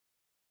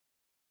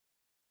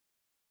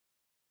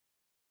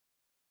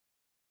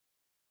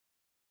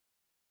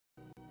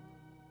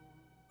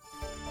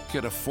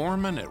Could a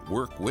foreman at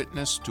work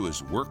witness to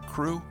his work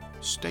crew?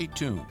 Stay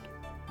tuned.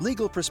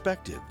 Legal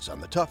perspectives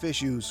on the tough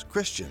issues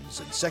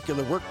Christians and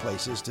secular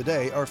workplaces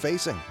today are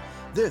facing.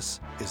 This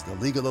is the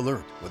Legal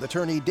Alert with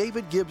attorney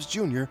David Gibbs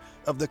Jr.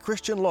 of the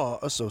Christian Law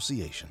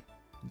Association.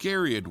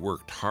 Gary had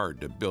worked hard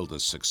to build a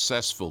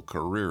successful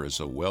career as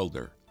a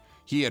welder.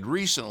 He had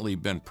recently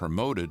been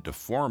promoted to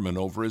foreman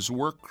over his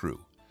work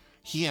crew.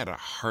 He had a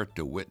heart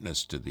to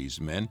witness to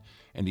these men,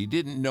 and he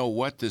didn't know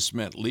what this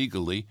meant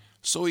legally,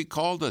 so he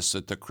called us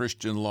at the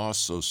Christian Law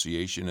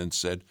Association and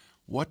said,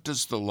 "What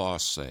does the law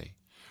say?"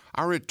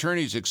 Our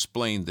attorneys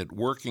explained that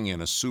working in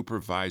a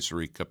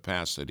supervisory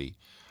capacity,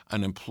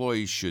 an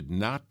employee should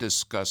not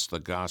discuss the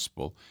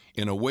gospel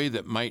in a way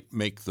that might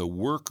make the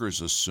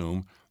workers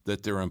assume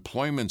that their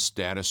employment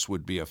status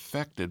would be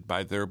affected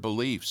by their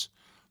beliefs.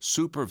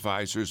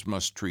 Supervisors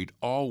must treat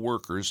all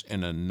workers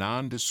in a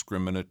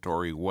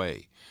non-discriminatory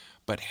way.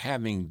 But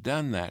having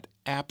done that,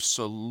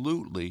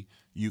 absolutely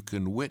you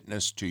can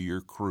witness to your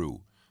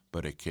crew,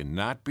 but it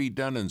cannot be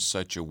done in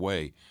such a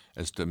way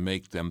as to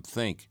make them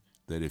think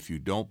that if you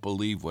don't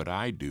believe what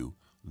I do,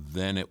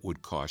 then it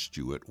would cost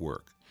you at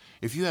work.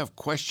 If you have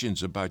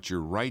questions about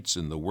your rights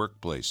in the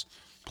workplace,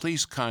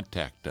 please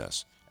contact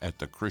us at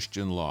the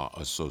Christian Law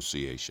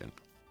Association.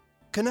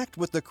 Connect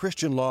with the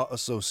Christian Law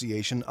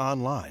Association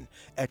online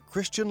at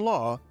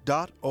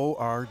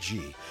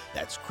christianlaw.org.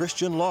 That's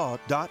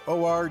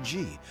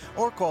christianlaw.org,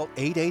 or call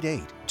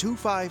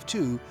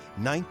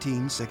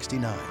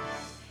 888-252-1969.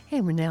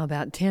 And we're now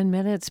about 10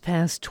 minutes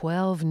past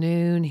 12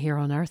 noon here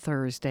on our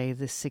Thursday,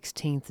 the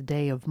 16th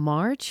day of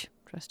March.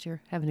 Trust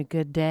you're having a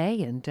good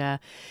day, and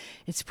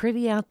it's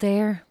pretty out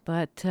there,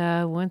 but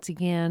once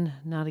again,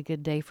 not a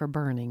good day for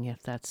burning,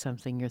 if that's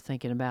something you're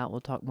thinking about.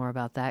 We'll talk more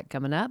about that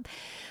coming up.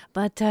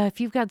 But if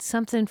you've got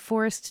something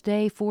for us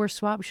today for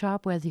Swap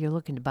Shop, whether you're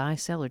looking to buy,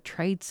 sell, or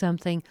trade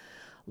something,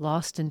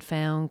 lost and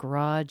found,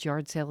 garage,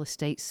 yard sale,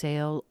 estate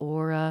sale,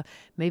 or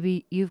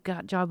maybe you've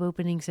got job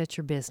openings at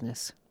your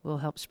business, we'll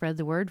help spread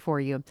the word for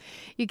you.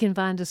 You can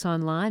find us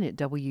online at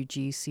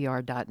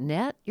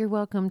wgcr.net. You're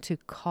welcome to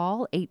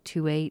call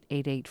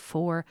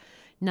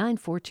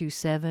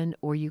 828-884-9427,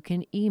 or you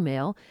can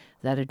email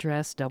that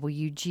address,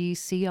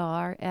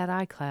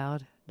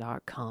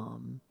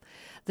 wgcr@icloud.com.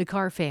 The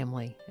Carr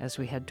family, as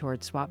we head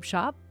toward Swap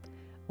Shop,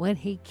 When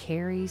He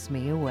Carries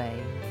Me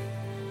Away.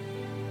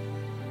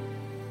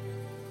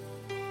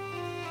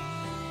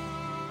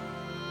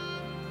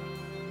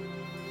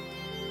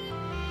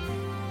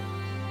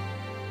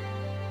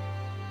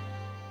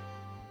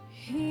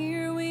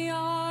 Here we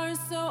are,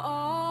 so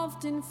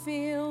often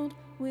filled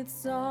with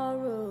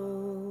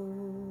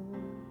sorrow.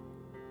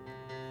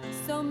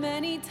 So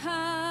many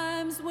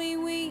times we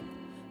weep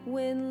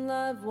when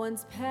loved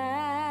ones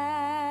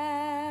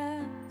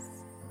pass.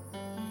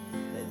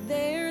 But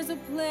there's a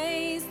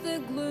place the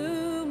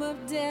gloom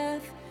of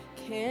death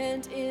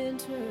can't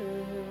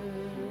enter.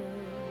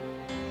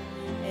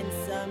 And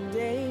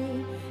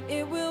someday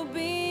it will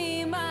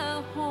be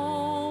my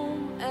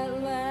home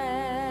at last.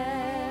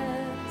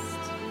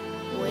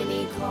 When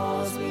He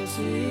calls me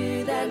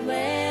to that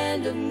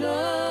land of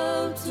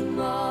no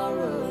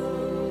tomorrow,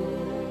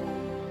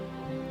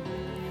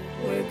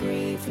 where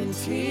grief and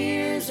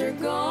tears are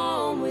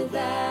gone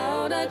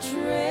without a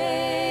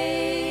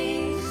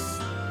trace,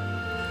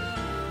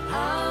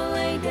 I'll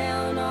lay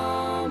down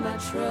all my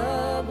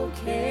troubled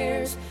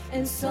cares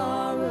and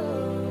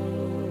sorrow,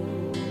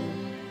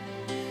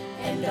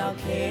 and I'll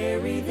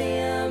carry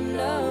them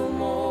no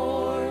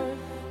more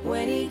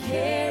when He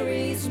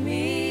carries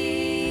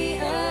me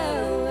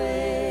away.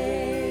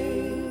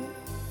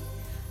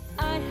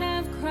 I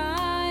have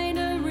cried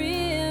a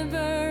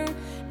river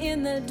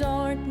in the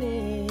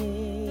darkness.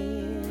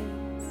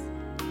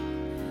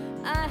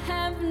 I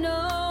have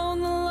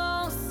known the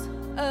loss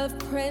of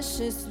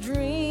precious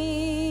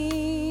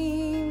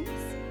dreams.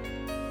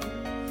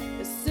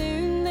 But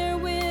soon there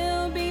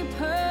will be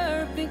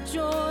perfect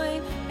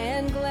joy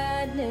and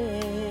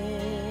gladness.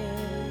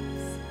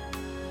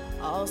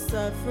 All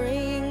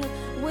suffering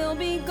will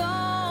be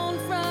gone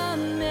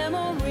from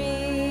memory.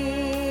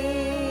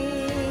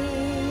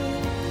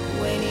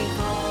 When He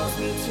calls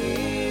me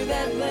to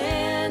that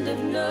land of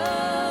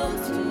no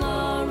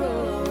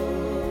tomorrow,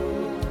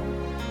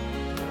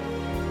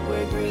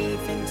 where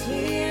grief and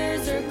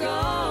tears are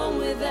gone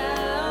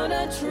without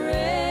a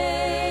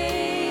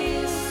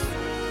trace,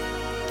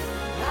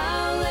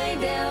 I'll lay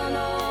down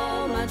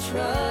all my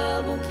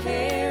troubled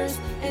cares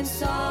and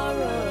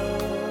sorrow,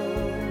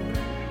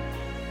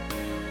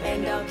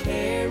 and I'll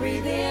carry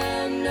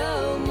them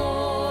no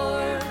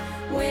more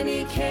when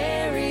He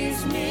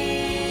carries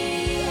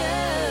me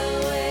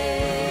away.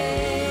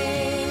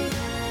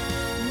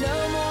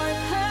 No more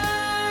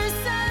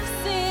curse of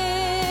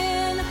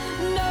sin,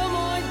 no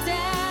more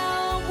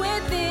doubt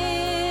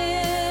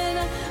within.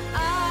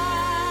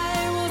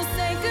 I will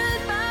say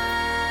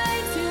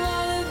goodbye to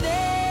all of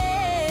them.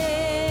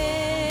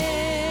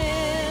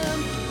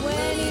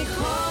 When He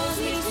calls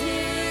me to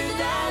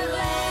that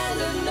land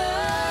of no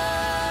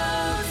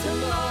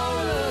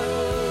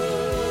tomorrow,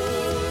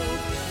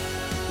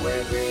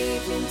 My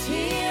grief and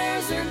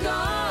tears are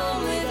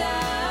gone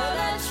without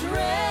a trace.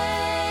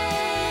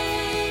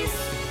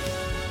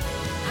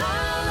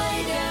 I'll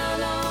lay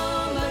down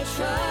all my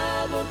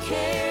troubled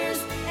cares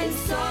and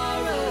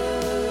sorrow,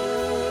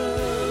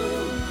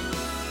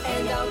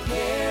 and I'll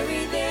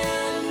carry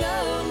them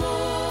no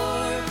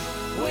more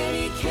when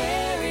He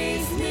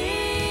carries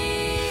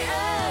me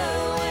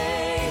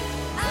away.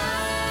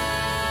 I'll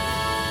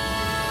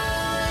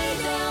lay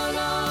down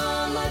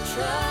all my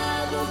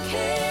troubled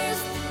cares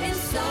and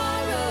sorrow,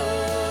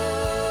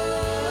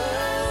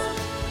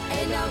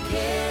 and I'll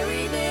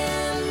carry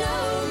them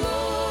no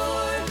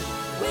more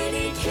when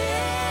He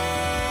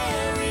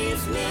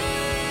carries me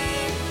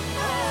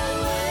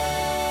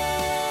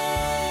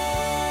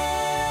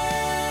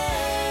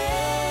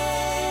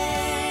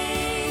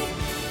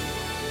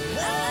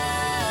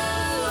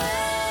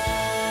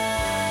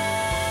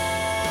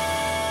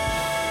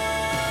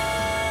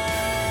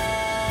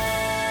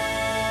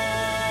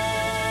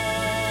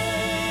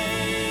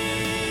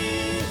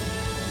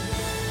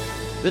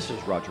This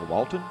is Roger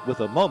Walton with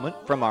a moment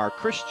from our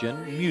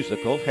Christian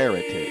musical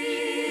heritage.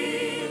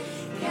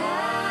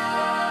 Calvary,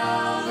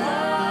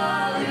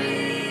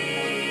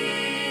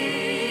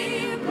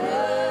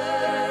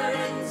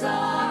 burdens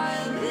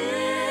are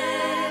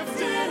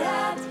lifted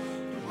at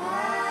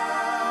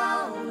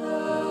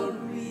Calvary.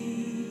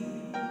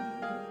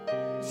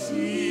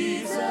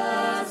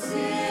 Jesus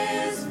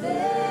is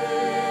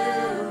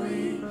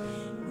very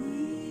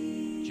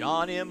near.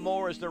 John M.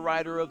 Moore is the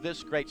writer of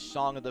this great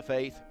song of the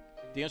faith.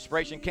 The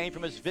inspiration came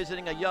from his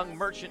visiting a young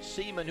merchant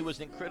seaman who was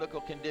in critical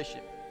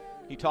condition.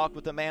 He talked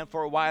with the man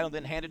for a while and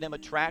then handed him a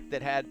tract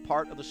that had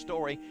part of the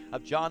story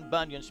of John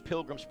Bunyan's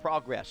Pilgrim's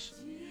Progress,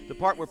 the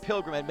part where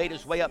Pilgrim had made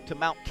his way up to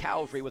Mount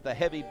Calvary with a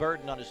heavy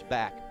burden on his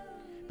back.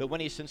 But when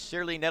he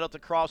sincerely knelt at the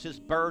cross, his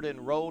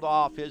burden rolled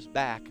off his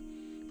back.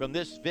 From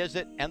this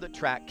visit and the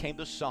tract came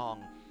the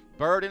song,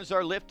 "Burdens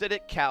are lifted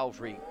at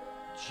Calvary.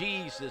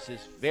 Jesus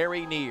is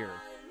very near."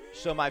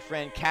 So my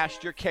friend,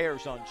 cast your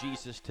cares on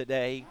Jesus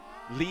today.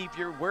 Leave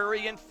your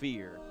worry and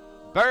fear.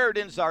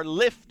 Burdens are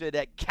lifted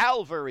at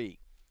Calvary.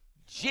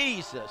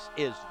 Jesus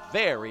is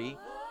very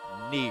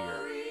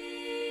near.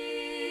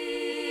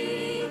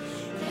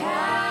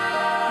 Calvary,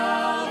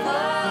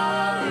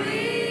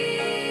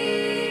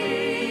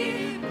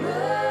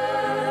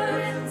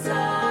 burdens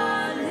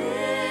are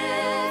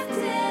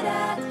lifted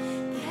at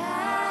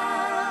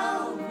Calvary.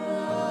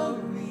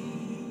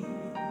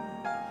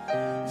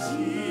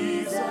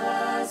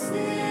 Jesus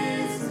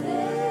is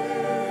very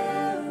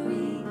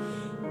near.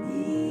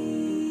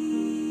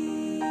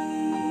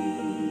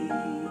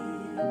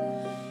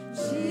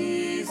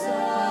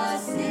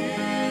 Jesus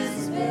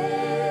is very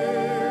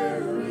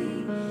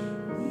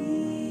near.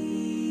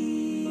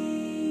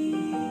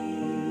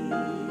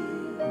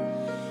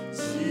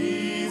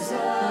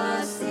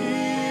 Jesus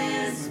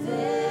is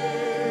very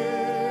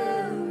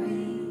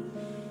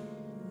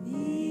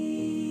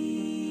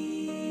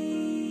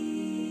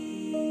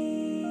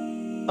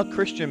near. A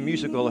Christian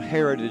musical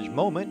heritage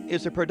moment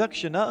is a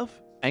production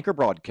of Anchor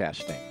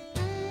Broadcasting.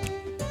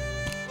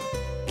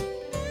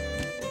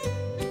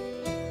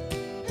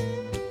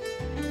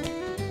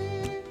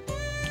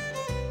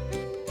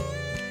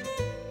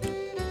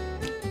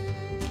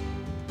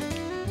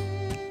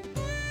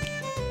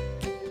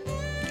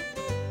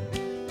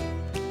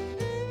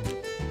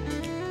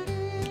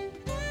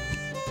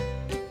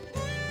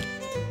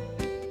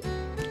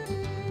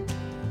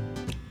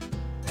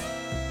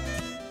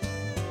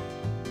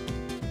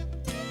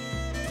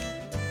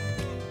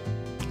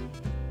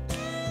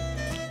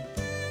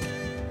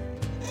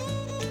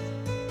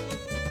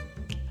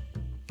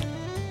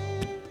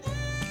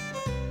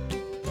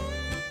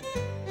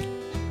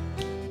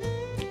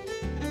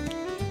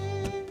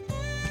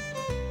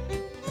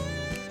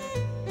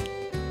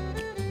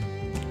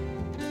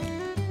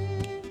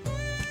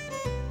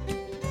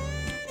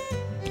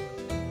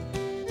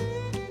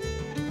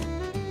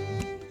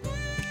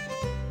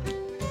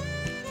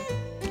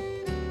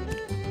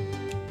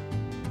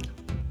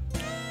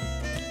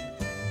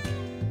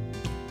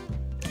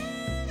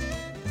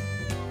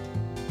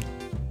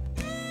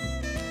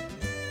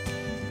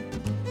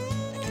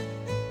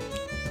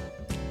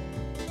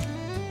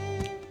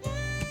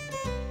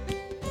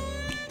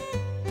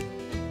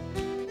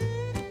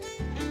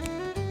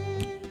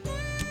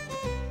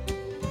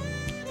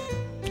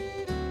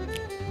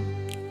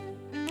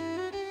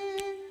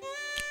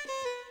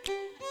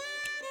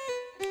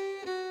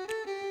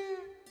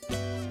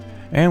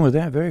 And with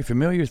that very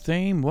familiar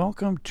theme,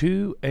 welcome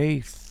to a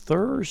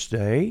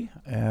Thursday,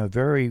 a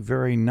very,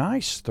 very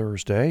nice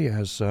Thursday,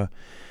 as a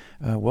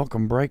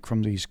welcome break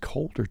from these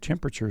colder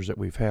temperatures that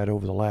we've had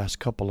over the last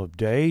couple of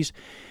days.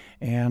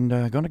 And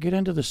going to get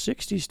into the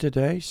 60s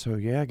today, so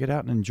yeah, get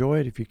out and enjoy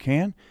it if you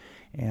can.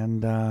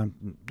 And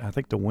I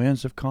think the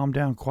winds have calmed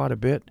down quite a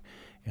bit,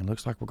 and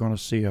looks like we're going to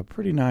see a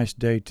pretty nice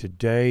day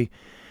today.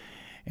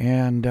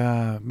 And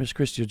Miss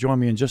Christie will join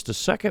me in just a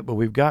second, but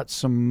we've got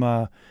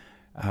some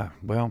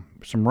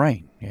some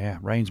rain. Yeah,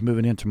 rain's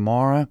moving in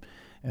tomorrow,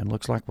 and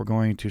looks like we're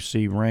going to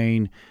see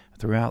rain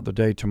throughout the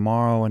day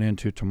tomorrow and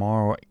into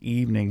tomorrow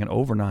evening and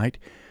overnight.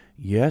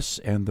 Yes,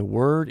 and the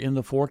word in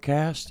the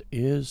forecast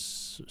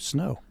is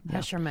snow.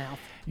 Hush your mouth.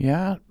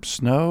 Yeah,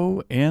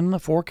 snow in the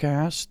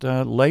forecast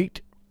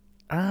late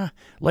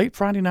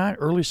Friday night,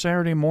 early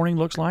Saturday morning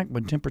looks like,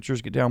 when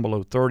temperatures get down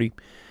below 30.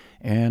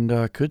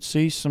 And could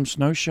see some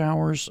snow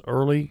showers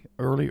early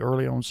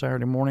on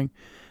Saturday morning.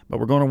 But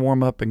we're going to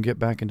warm up and get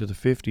back into the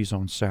 50s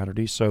on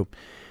Saturday. So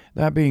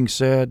that being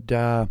said,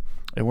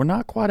 we're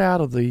not quite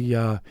out of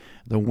the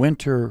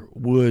winter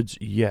woods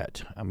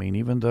yet. I mean,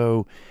 even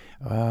though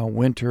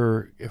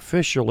winter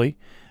officially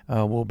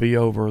will be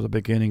over the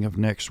beginning of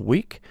next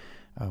week,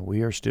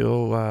 we are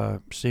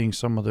still seeing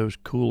some of those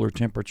cooler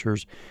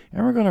temperatures.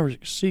 And we're going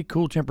to see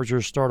cool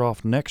temperatures start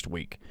off next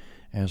week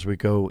as we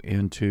go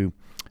into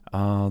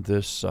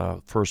this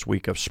first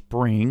week of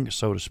spring,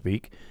 so to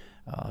speak.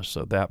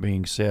 So that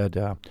being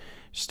said,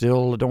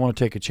 still don't want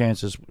to take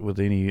chances with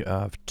any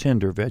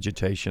tender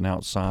vegetation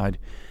outside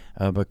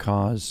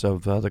because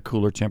of the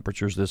cooler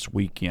temperatures this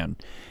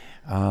weekend.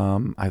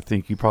 I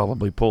think you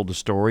probably pulled the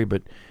story,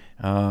 but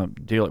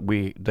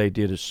they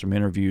did some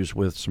interviews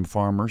with some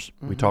farmers.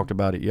 Mm-hmm. We talked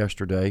about it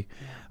yesterday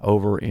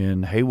over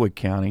in Haywood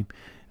County.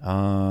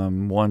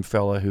 One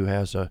fella who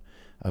has a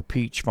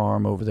peach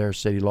farm over there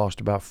said he lost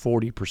about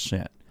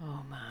 40%.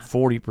 Oh my!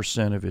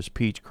 40% of his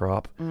peach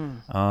crop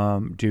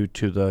due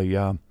to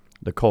the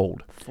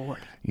cold.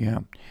 40. Yeah,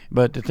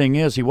 but the thing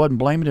is, he wasn't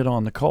blaming it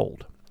on the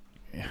cold.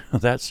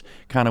 That's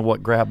kind of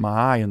what grabbed my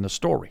eye in the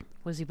story.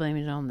 Was he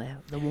blaming it on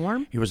the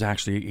warm? He was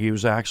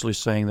actually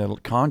saying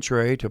that,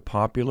 contrary to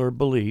popular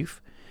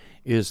belief,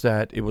 is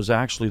that it was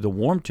actually the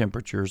warm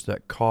temperatures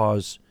that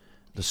caused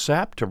the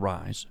sap to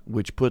rise,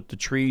 which put the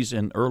trees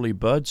in early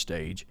bud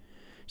stage.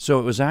 So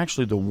it was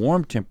actually the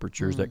warm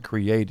temperatures that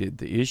created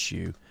the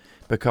issue,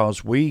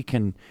 because we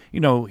can,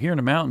 here in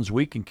the mountains,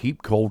 we can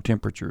keep cold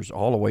temperatures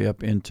all the way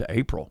up into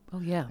April.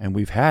 Oh, yeah. And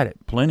we've had it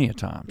plenty of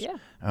times. Yeah.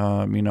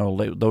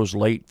 Those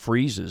late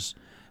freezes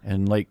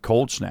and late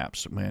cold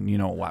snaps. Man,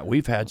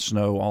 we've had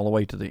snow all the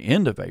way to the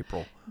end of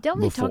April. Don't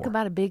we talk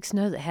about a big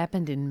snow that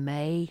happened in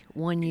May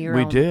one year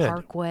on the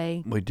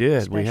Parkway? We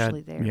did.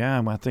 Especially there. Yeah,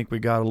 and I think we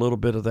got a little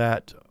bit of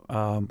that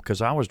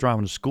because I was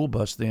driving a school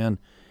bus then.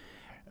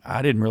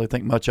 I didn't really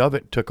think much of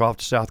it. Took off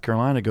to South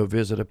Carolina to go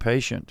visit a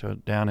patient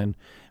down in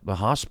the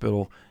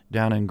hospital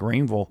down in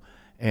Greenville,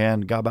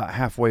 and got about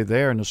halfway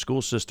there, and the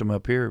school system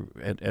up here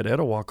at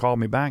Etowah called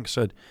me back and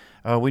said,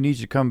 we need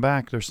you to come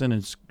back. They're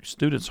sending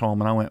students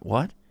home. And I went,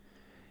 what?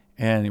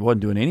 And it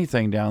wasn't doing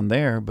anything down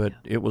there, but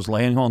it was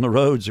laying on the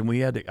roads, and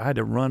I had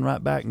to run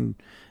right back and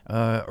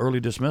early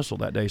dismissal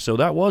that day. So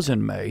that was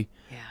in May,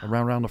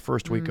 around the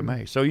first week of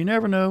May. So you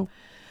never know.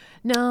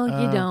 No,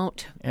 you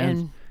don't.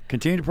 And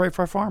continue to pray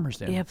for our farmers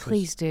then. Yeah,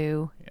 please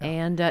do. Yeah.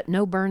 And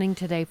no burning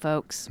today,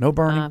 folks. No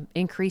burning.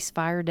 Increased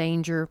fire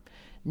danger,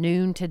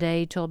 noon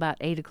today till about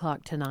 8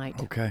 o'clock tonight.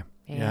 Okay.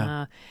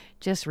 And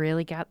just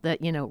really got the,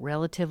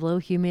 relative low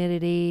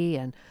humidity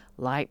and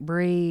light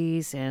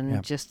breeze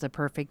and just the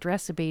perfect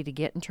recipe to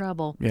get in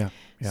trouble. Yeah.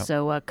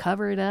 So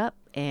cover it up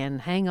and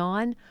hang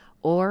on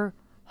or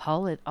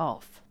haul it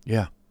off.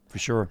 Yeah, for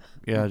sure.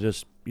 Yeah,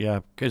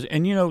 because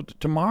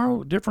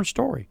tomorrow, different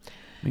story.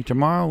 I mean,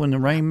 tomorrow when the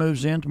rain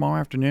moves in tomorrow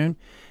afternoon,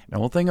 the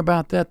only thing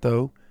about that,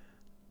 though,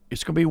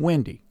 it's going to be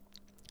windy.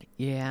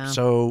 Yeah.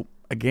 So,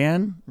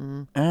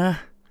 again,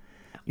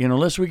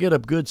 unless we get a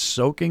good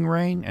soaking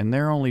rain, and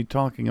they're only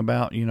talking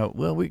about,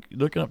 we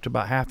looking up to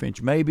about half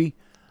inch maybe,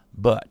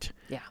 but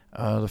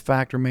the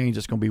fact remains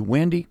it's going to be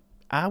windy.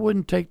 I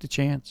wouldn't take the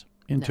chance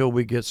until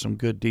we get some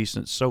good,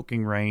 decent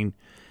soaking rain,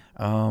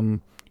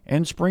 and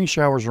spring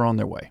showers are on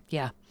their way.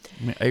 Yeah.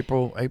 I mean,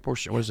 April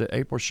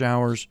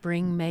showers.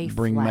 Bring May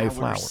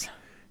flowers.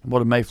 And what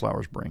do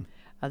Mayflowers bring?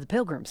 The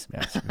Pilgrims.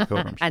 Yes, the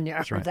Pilgrims. I knew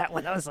I heard that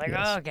one. I was like,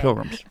 oh, okay.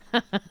 Pilgrims.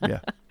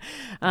 Yeah.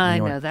 I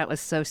know that was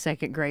so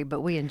second grade,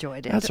 but we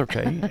enjoyed it. That's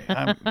okay.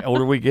 The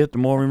older we get, the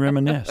more we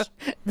reminisce.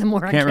 The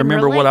more I can't can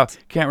remember relate.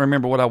 Can't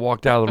remember what I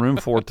walked out of the room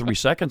for 3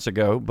 seconds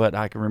ago, but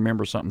I can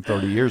remember something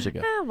 30 years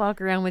ago.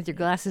 Walk around with your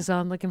glasses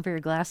on, looking for your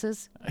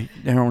glasses.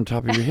 They're on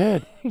top of your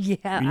head. Yeah,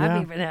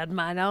 I've even had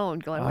mine on,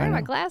 going, where are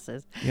my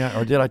glasses? Yeah,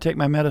 or did I take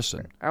my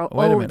medicine?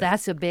 Oh,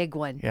 that's a big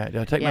one. Yeah,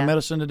 did I take my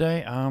medicine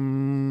today?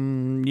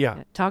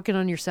 Yeah. Talking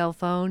on your cell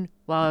phone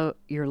while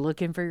you're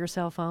looking for your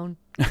cell phone.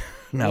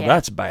 Now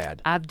that's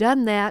bad. I've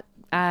done that.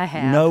 I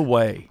have. No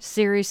way.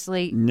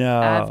 Seriously.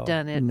 No. I've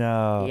done it.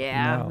 No.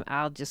 Yeah. No.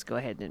 I'll just go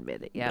ahead and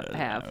admit it. Yeah, I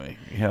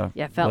have.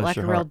 Yeah. Felt like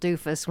a real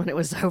doofus when it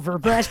was over.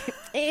 But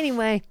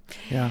anyway,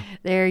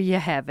 there you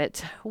have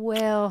it.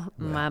 Well,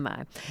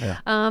 my.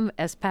 Yeah.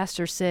 As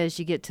Pastor says,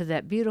 you get to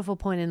that beautiful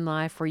point in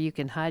life where you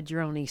can hide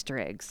your own Easter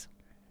eggs.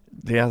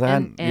 Yeah,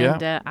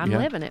 I'm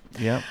living it.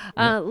 Yeah.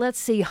 Let's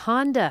see.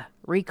 Honda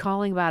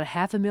recalling about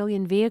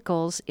 500,000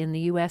 vehicles in the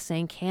U.S.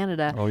 and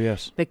Canada. Oh,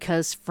 yes.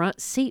 Because front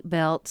seat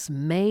belts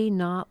may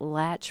not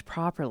latch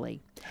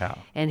properly. How?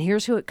 And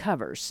here's who it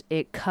covers.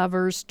 It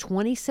covers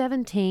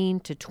 2017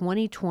 to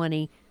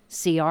 2020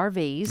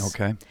 CRVs.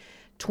 Okay.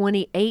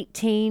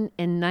 2018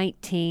 and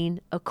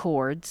 19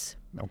 Accords.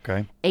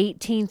 Okay.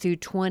 18 through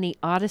 20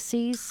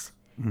 Odysseys,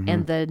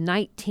 and the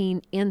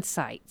 19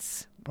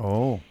 Insights.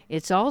 Oh.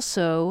 It's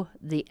also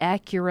the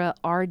Acura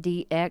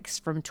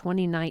RDX from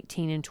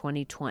 2019 and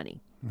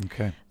 2020.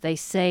 Okay. They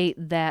say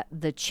that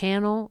the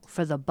channel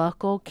for the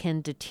buckle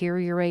can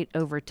deteriorate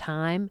over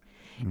time,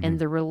 and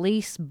the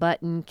release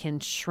button can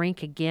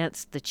shrink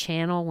against the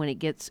channel when it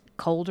gets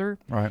colder.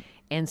 Right.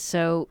 And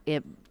so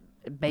it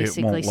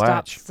basically won't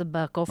latch. stops the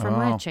buckle from Oh,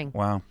 latching.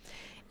 Wow.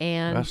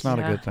 And That's not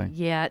a good thing.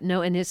 Yeah,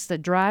 no, and it's the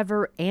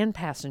driver and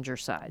passenger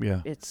side.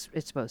 Yeah. It's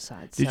both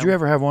sides. Did so. you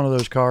ever have one of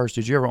those cars?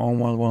 Did you ever own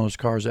one of those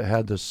cars that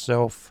had the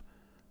self,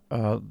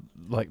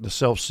 like the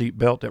self seat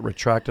belt that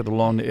retracted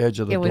along the edge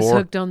of the It door? was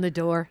hooked on the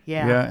door.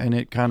 Yeah. Yeah, and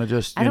it kind of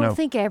just, I you don't know.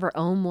 think I ever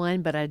owned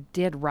one, but I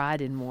did ride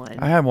in one.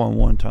 I had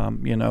one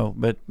time, you know,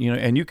 but, you know,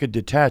 and you could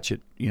detach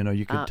it, you know,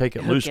 you could take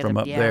it hook loose it from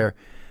up, up yeah. there,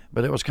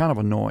 but it was kind of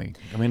annoying.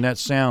 I mean, that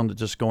sound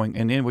just going,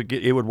 and then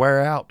it would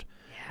wear out.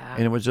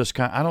 And it was just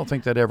kind of, I don't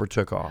think that ever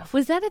took off.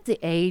 Was that at the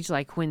age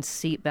like when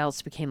seat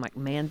belts became like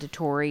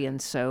mandatory,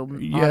 and so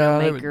Yeah,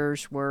 they would-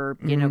 automakers were,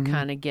 you know,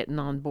 kind of getting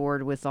on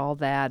board with all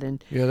that,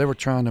 and Yeah, they were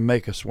trying to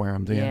make us wear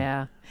them then.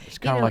 yeah, It's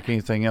kind of know- like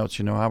anything else,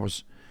 you know. I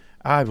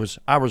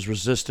was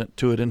resistant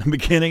to it in the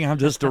beginning. I'm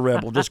just a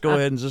rebel. Just go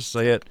ahead and just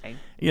say it,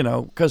 you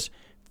know, because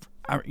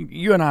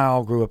you and I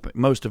all grew up.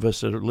 Most of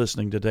us that are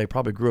listening today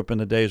probably grew up in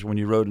the days when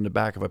you rode in the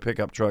back of a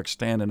pickup truck,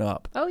 standing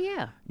up, oh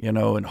yeah, you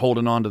know, and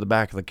holding on to the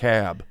back of the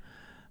cab.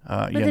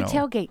 with you the know,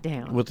 tailgate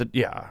down. with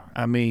the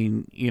I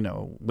mean, you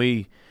know,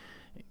 we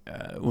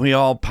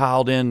all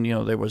piled in. You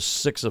know, there was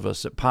 6 of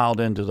us that piled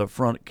into the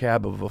front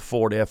cab of a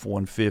Ford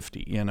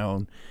F-150. You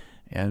know,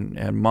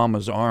 and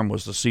Mama's arm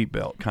was the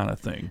seatbelt kind of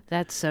thing.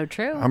 That's so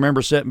true. I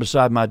remember sitting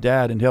beside my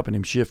dad and helping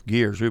him shift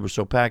gears. We were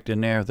so packed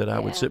in there that I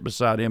would Yeah. sit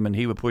beside him and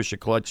he would push a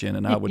clutch in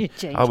and I You would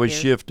change gears.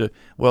 shift to.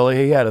 Well,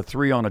 he had a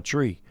 3 on a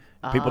tree.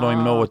 People don't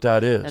even know what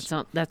that is. That's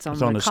on It's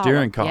the on the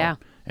steering column. Yeah.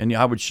 And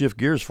I would shift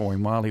gears for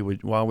him while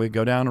we'd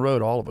go down the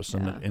road, all of us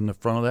in the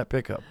front of that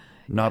pickup.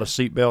 Not a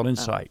seatbelt in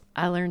sight.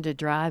 I learned to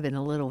drive in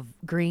a little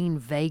green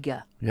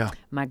Vega. Yeah.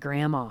 My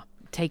grandma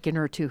taking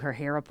her to her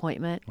hair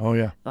appointment. Oh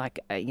yeah. Like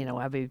you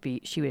know,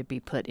 she would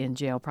be put in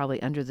jail,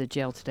 probably under the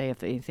jail today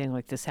if anything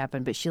like this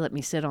happened. But she let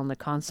me sit on the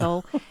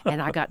console,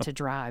 and I got to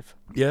drive.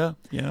 Yeah.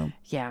 Yeah.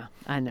 Yeah,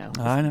 I know.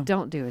 I know.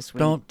 Don't do as we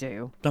Don't.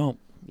 do. Don't.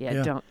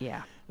 Yeah, don't.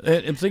 Yeah,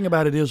 And the thing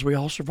about it is, we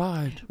all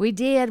survived we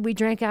did. We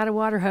drank out of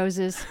water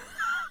hoses,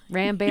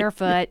 ran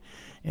barefoot.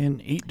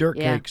 and eat dirt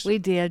Yeah, cakes. we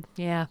did.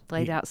 Yeah,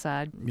 played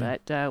outside,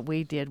 but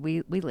we did.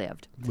 We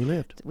lived. We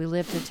lived. We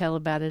lived to tell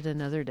about it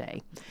another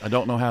day. I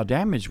don't know how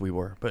damaged we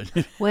were, but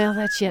Well,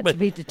 that's yet to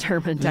be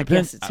determined. I depend-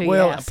 guess it's who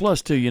well, you ask.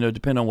 plus too, you know,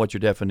 depending on what your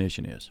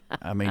definition is.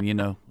 I mean, you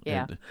know,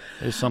 Yeah.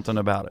 there's something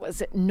about it.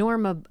 Was it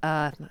Norma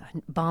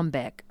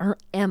Bombeck?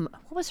 What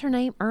was her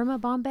name? Irma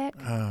Bombeck?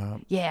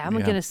 Yeah, I'm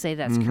yeah. going to say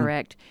that's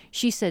correct.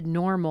 She said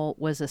normal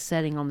was a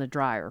setting on the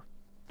dryer.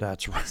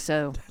 That's right.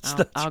 So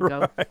That's I'll right.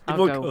 go. I'll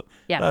We'll go. go-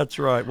 Yeah, That's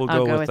right. We'll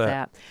I'll go go with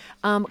that.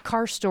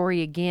 Car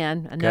story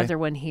again. Another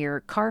one here.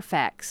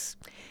 Carfax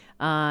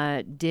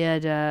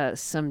did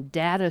some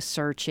data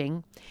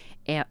searching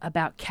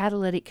about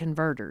catalytic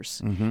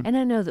converters. Mm-hmm. And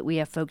I know that we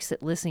have folks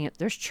that listen.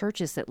 There's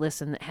churches that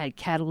listen that had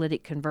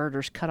catalytic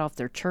converters cut off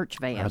their church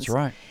vans. That's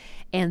right.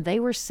 And they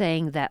were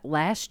saying that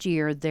last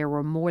year there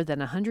were more than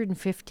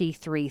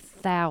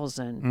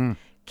 153,000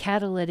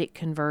 catalytic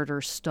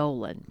converters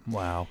stolen.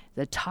 Wow.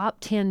 The top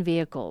 10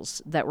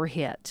 vehicles that were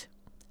hit.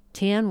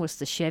 10 was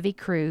the Chevy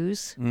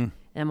Cruze. And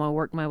I'm going to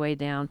work my way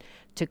down.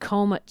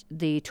 Tacoma,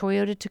 the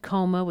Toyota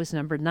Tacoma was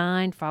number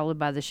 9, followed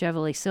by the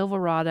Chevrolet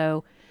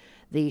Silverado,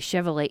 the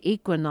Chevrolet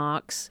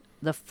Equinox,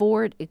 the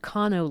Ford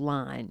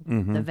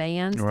Econoline, the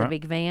vans, the Right.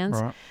 big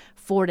vans, Right.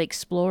 Ford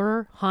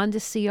Explorer, Honda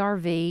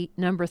CRV,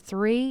 number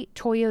 3,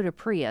 Toyota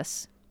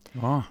Prius.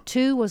 Oh,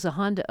 2 was a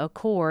Honda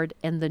Accord,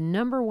 and the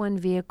number 1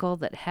 vehicle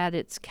that had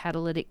its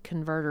catalytic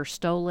converter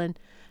stolen,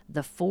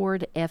 the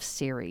Ford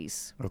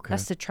F-Series. Okay.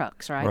 That's the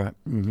trucks, right? right.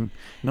 Mm-hmm.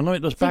 Now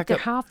let's Think back they're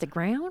up. high off the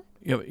ground?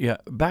 Yeah.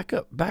 Back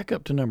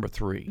up to number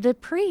 3. The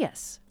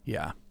Prius.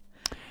 Yeah.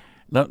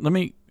 Let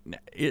me.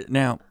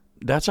 Now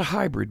that's a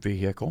hybrid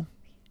vehicle.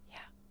 Yeah.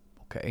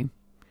 Okay.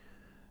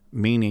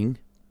 Meaning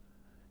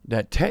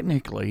that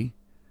technically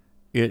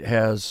it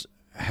has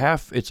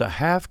it's a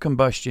half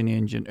combustion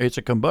engine. It's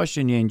a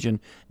combustion engine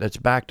that's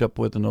backed up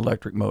with an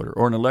electric motor,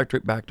 or an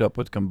electric backed up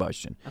with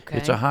combustion. Okay.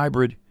 It's a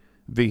hybrid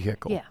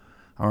vehicle. Yeah.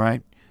 All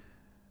right.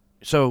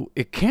 So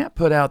it can't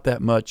put out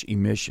that much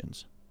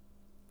emissions.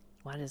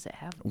 Why does it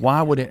have?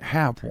 Why would it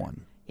have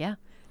one? Yeah.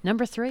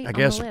 Number 3 on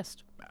guess- the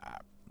list.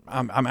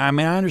 I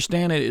mean, I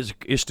understand it's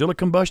still a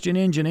combustion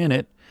engine in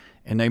it,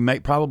 and they may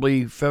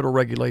probably federal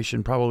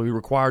regulation probably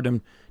required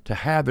them to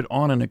have it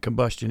on in a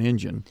combustion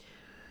engine,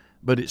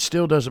 but it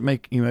still doesn't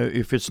make, you know,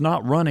 if it's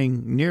not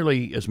running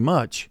nearly as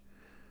much,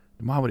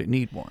 then why would it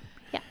need one?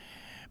 Yeah.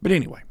 But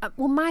anyway,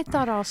 Well, my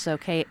thought also,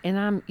 okay, and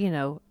I'm,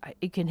 you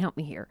can help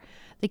me here.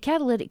 The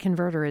catalytic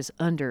converter is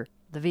under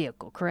the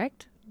vehicle,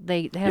 correct?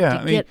 They have Yeah, to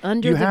I mean, get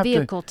under you the have to-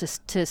 vehicle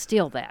to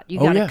steal that. You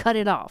Oh, got to yeah. cut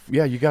it off.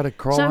 yeah, you got to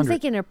crawl So I'm under.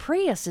 thinking a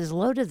Prius is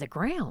low to the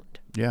ground.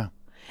 Yeah.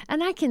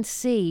 And I can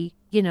see,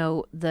 you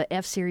know, the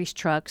F-Series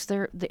trucks,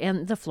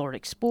 and the Ford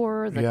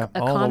Explorer, the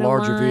all the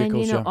larger Econoline,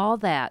 vehicles, you know, yeah. all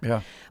that.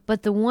 Yeah.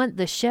 But the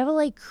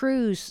Chevrolet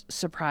Cruze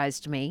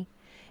surprised me,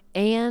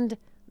 and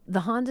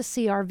the Honda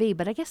CR-V,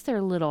 but I guess they're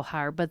a little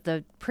higher. But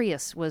the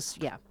Prius was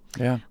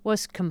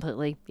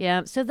completely,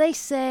 So they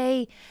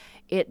say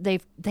they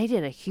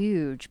did a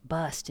huge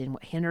bust in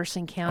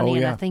Henderson County,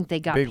 and I think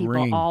they got Big people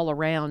ring. all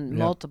around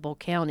multiple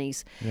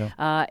counties. Yeah.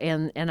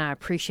 And I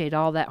appreciate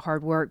all that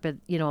hard work, but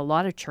you know, a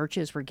lot of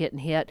churches were getting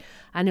hit.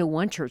 I know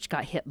one church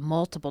got hit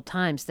multiple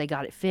times. They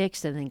got it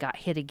fixed and then got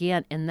hit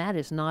again, and that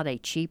is not a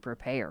cheap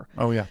repair.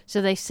 Oh yeah.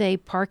 So they say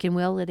park in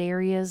well-lit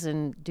areas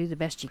and do the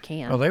best you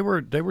can. Well,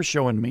 they were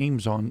showing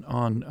memes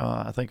on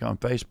I think on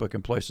Facebook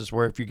and places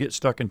where if you get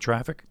stuck in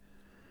traffic,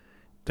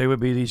 they would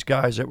be these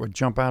guys that would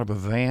jump out of a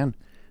van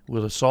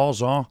with a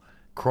Sawzall,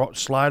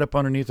 slide up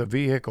underneath a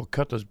vehicle,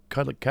 cut the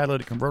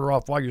catalytic converter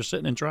off while you're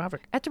sitting in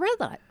traffic. At the red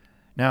light.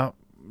 Now,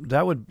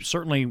 that would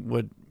certainly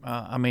yeah.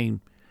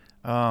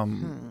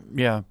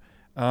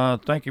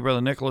 Thank you,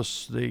 Brother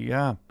Nicholas.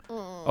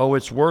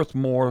 It's worth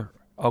more.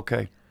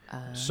 Okay.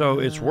 So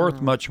it's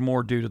worth much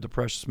more due to the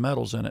precious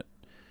metals in it.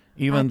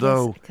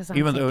 Why?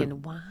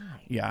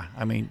 Yeah,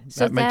 I mean,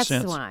 so that makes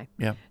sense. That's why.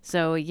 Yeah.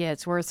 So, yeah,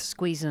 it's worth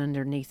squeezing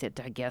underneath it,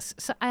 I guess.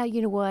 So,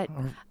 you know what?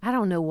 I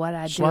don't know what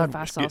I'd do if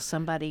I saw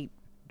somebody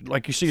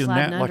like you see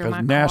sliding like a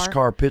under my NASCAR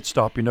car. Pit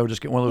stop, you know, just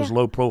get one of those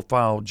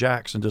low-profile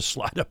jacks and just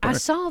slide up. I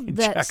saw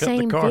that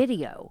same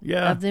video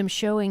of them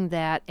showing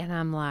that, and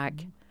I'm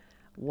like,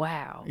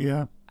 wow.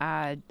 Yeah.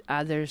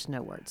 There's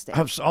no words there.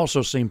 I've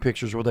also seen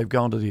pictures where they've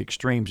gone to the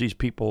extremes. These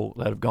people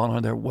that have gone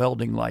on there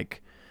welding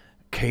like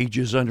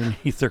cages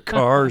underneath their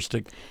cars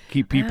to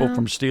keep people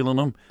from stealing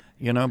them,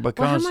 you know,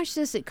 because... Well, how much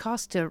does it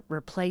cost to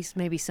replace,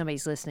 maybe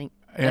somebody's listening,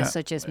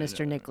 such as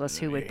Mr. Nicholas,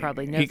 who would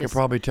probably know He could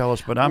probably tell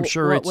us, but I'm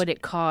sure what would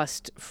it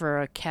cost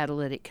for a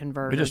catalytic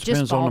converter? It just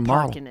depends on the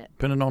model.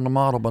 Depending on the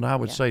model, but I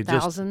would say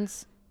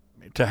thousands?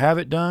 To have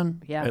it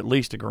done, Yeah. at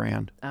least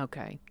 $1,000.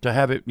 Okay. To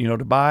have it, you know,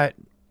 to buy it,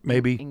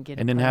 maybe,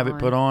 and then have it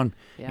put on,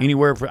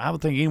 I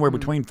would think anywhere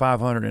between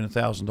 $500 and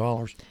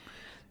 $1,000.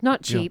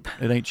 Not cheap.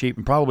 You know, it ain't cheap,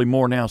 and probably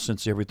more now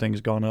since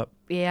everything's gone up.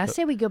 Yeah, I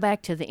say we go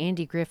back to the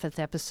Andy Griffith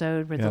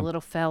episode where the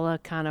little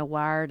fella kind of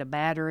wired a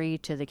battery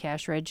to the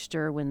cash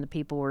register when the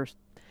people were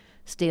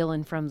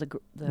stealing from the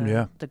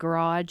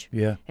garage.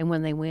 Yeah. And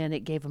when they went,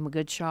 it gave them a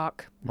good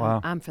shock. Wow.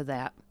 I'm for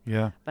that.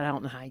 Yeah. But I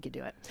don't know how you could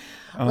do it.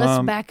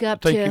 Let's back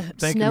up to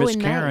thank snow you, Miss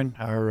in Karen.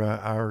 May.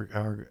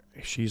 Our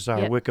she's our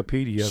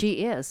Wikipedia.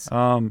 She is.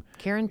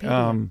 Karen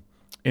Pedia.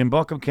 In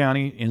Buncombe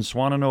County, in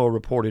Swannanoa,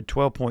 reported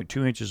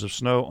 12.2 inches of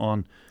snow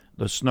on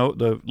the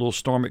little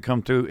storm that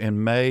come through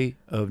in May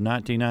of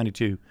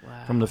 1992.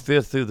 Wow. From the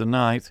 5th through the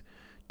 9th,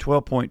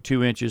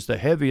 12.2 inches. The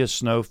heaviest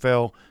snow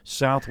fell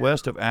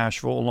southwest of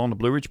Asheville along the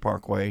Blue Ridge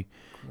Parkway.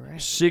 Great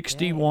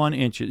 61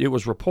 inches. It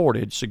was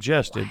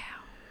suggested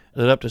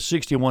that up to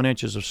 61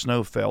 inches of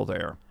snow fell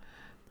there.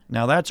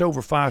 Now, that's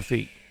over 5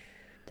 feet.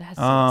 That's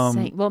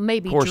insane. Well,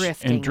 maybe of course,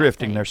 drifting. And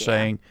drifting, they're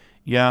saying.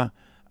 Yeah.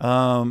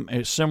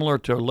 It's similar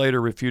to later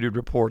refuted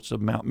reports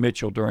of Mount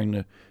Mitchell during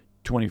the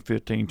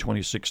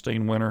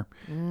 2015-2016 winter.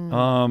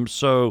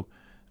 So,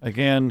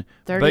 again,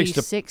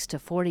 36 to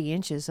 40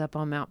 inches up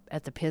on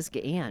at the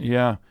Pisgah Inn.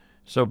 Yeah.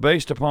 So,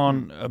 based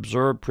upon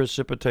observed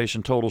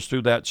precipitation totals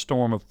through that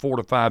storm of 4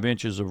 to 5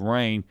 inches of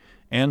rain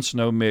and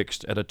snow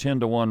mixed at a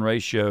 10-to-1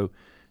 ratio,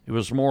 it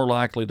was more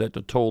likely that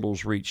the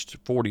totals reached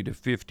 40 to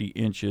 50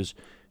 inches.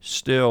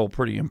 Still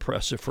pretty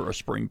impressive for a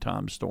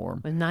springtime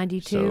storm. With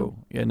 92? So,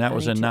 and that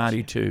was in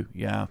 92,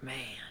 yeah.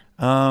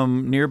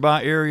 Man.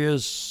 Nearby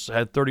areas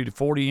had 30 to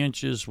 40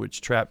 inches, which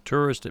trapped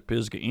tourists at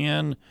Pisgah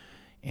Inn.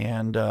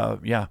 And,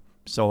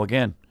 so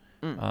again,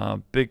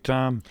 big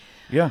time.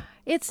 Yeah.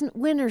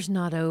 Winter's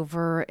not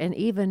over, and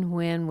even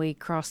when we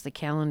cross the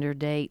calendar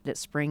date that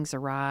spring's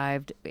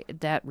arrived,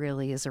 that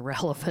really is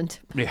irrelevant.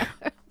 Yeah.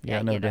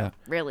 Yeah, no doubt.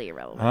 Really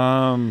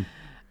irrelevant.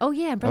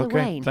 Brother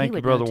Wayne. Thank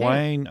you, Brother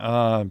Wayne.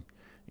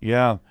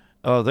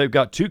 They've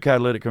got 2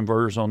 catalytic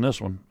converters on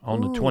this one,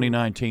 on the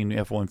 2019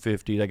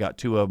 F-150. They got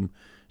 2 of them.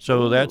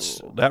 So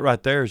that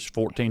right there is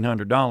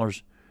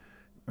 $1,400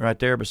 right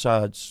there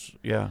besides,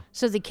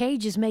 So the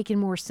cage is making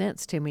more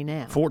sense to me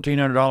now.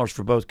 $1,400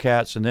 for both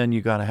cats, and then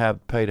you got to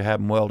pay to have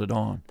them welded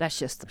on. That's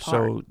just the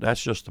part. So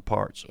that's just the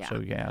parts. Yeah.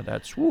 So,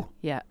 that's, whew.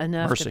 Yeah,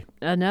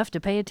 enough to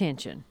pay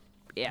attention.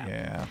 Yeah.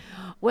 Yeah.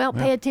 Well,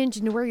 pay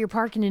attention to where you're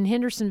parking in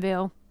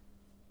Hendersonville.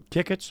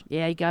 Tickets?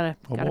 Yeah, you gotta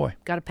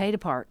pay to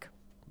park.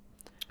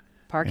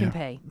 Park and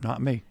pay.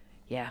 Not me.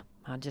 Yeah,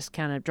 I'll just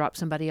kind of drop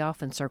somebody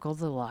off and circle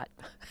the lot.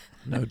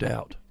 No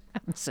doubt.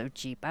 I'm so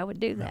cheap. I would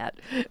do that.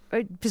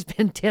 I'd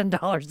spend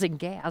 $10 in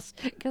gas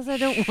because I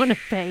don't want to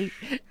pay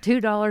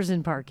 $2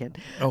 in parking.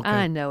 Okay.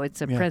 I know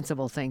it's a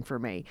principal thing for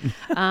me,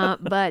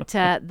 but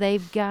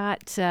they've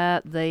got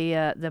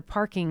the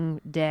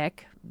parking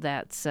deck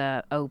that's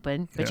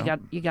open, but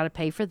you got to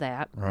pay for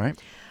that.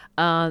 Right.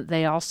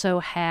 They also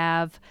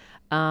have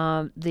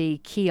the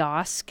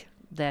kiosk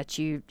that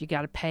you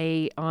got to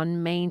pay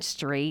on Main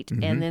Street,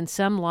 Mm-hmm. and then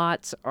some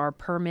lots are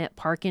permit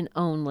parking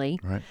only.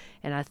 Right.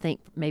 And I think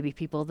maybe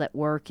people that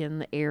work in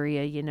the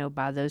area,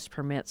 buy those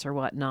permits or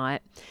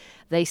whatnot.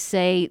 They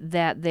say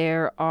that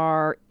there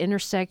are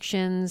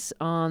intersections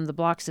on the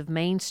blocks of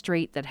Main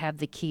Street that have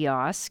the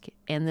kiosk,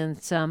 and then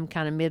some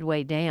kind of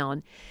midway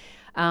down.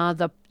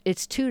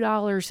 It's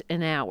 $2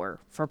 an hour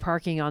for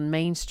parking on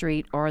Main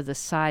Street or the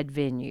side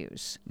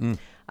venues.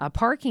 A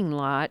parking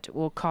lot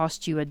will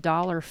cost you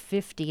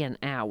 $1.50 an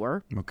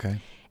hour. Okay.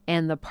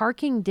 And the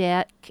parking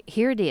deck,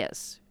 here it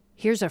is.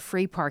 Here's a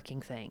free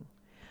parking thing.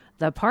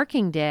 The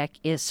parking deck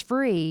is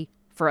free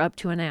for up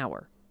to an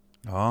hour.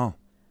 Oh,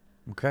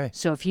 okay.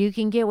 So if you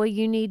can get what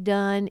you need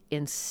done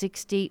in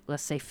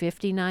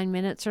 59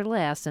 minutes or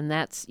less, and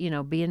that's,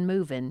 being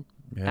moving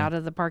out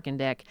of the parking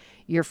deck,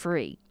 you're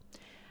free.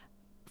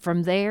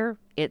 From there,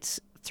 it's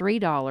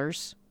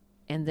 $3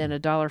 and then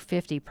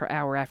 $1.50 per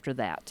hour after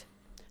that.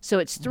 So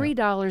it's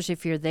 $3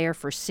 if you're there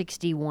for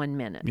 61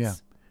 minutes. Yeah.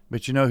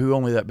 But you know who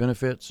only that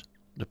benefits?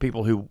 The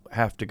people who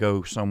have to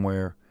go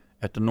somewhere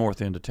at the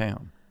north end of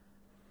town.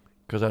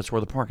 Because that's where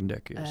the parking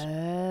deck is.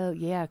 Oh,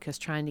 yeah, because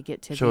trying to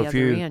get to So the if other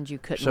you- end, you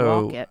couldn't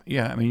So, walk it.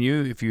 yeah, I mean,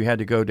 if you had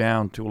to go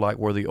down to like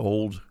where the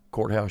old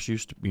courthouse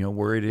used to,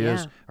 where it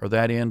is, Yeah. Mm-hmm. or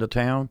that end of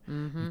town,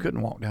 you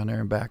couldn't walk down there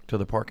and back to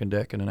the parking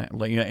deck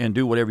and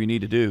do whatever you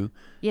need to do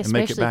Yeah, and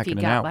make it especially back if you in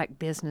an got hour. like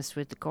business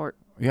with the court,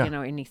 Yeah.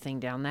 anything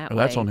down that Well,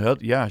 way. that's on the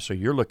other. Yeah, so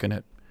you're looking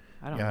at.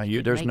 I don't Yeah, think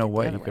you'd there's make no it the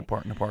way other you could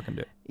park in the parking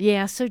deck.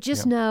 Yeah, so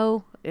just Yeah.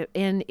 know,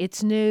 and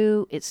it's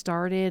new. It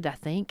started, I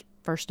think,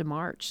 1st of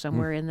March,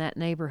 somewhere in that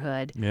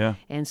neighborhood. Yeah.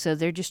 And so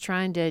they're just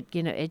trying to,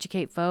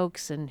 educate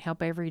folks and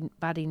help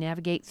everybody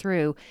navigate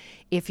through.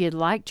 If you'd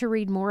like to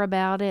read more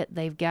about it,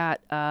 they've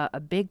got a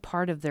big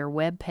part of their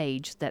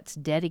webpage that's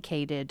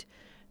dedicated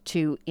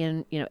to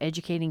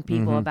educating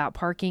people about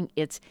parking.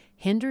 It's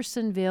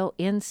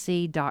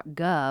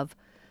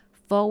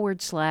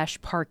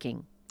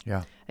hendersonvillenc.gov/parking.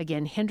 Yeah.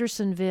 Again,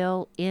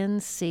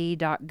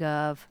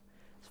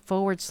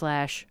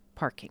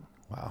 hendersonvillenc.gov/parking.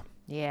 Wow.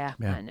 Yeah,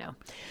 Yeah. I know.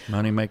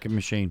 Money making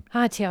machine.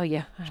 I tell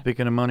you.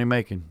 Speaking of money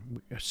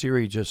making,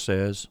 Siri just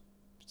says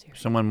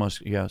someone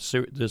must. Yeah.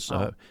 Siri, this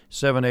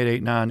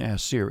 7889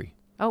 asks Siri.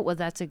 Oh, well,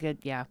 that's a good,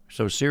 yeah.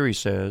 So Siri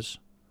says,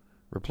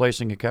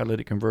 replacing a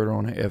catalytic converter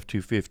on an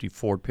F-250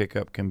 Ford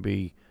pickup can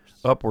be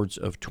upwards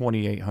of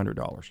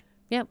 $2,800.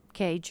 Yep,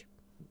 cage,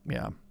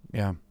 Yeah.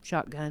 Yeah.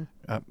 shotgun.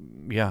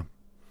 Yeah.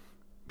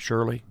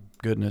 Surely,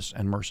 goodness,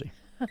 and mercy.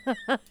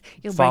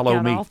 You'll Follow break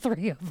out me. all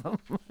three of them.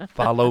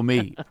 Follow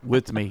me,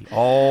 with me,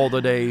 all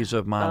the days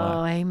of my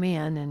Oh, life.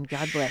 amen, and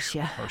God bless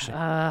you. Mercy.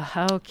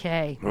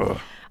 Okay.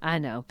 I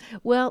know.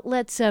 Well,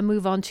 let's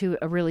move on to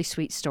a really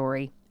sweet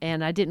story.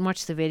 And I didn't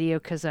watch the video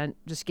because I'm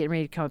just getting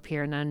ready to come up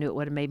here, and I knew it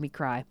would have made me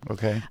cry.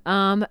 Okay.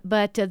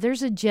 But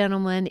there's a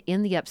gentleman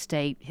in the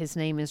upstate. His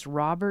name is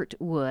Robert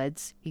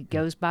Woods. He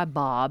goes by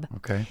Bob.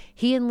 Okay.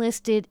 He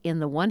enlisted in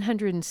the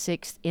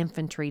 106th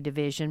Infantry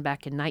Division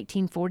back in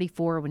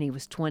 1944 when he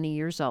was 20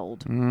 years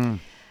old.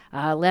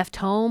 Left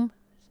home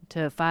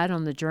to fight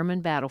on the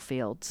German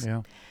battlefields.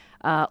 Yeah.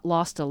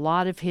 Lost a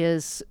lot of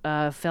his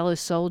fellow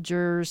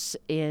soldiers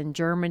in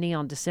Germany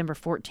on December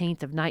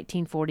 14th of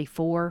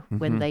 1944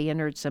 when they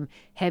entered some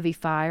heavy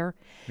fire.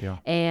 Yeah.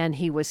 And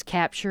he was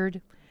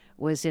captured,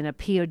 was in a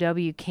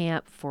POW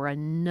camp for a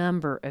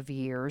number of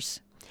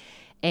years.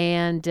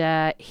 And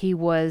he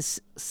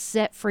was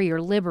set free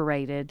or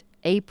liberated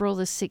April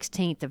the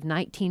 16th of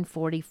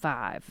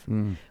 1945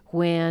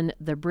 when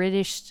the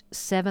British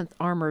 7th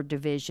Armored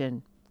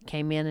Division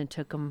came in and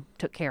took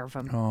care of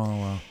him. Oh,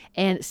 wow.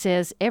 And it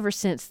says ever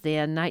since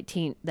then, that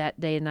day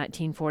in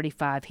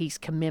 1945, he's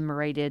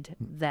commemorated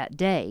that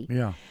day.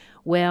 Yeah.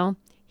 Well,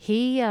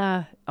 he,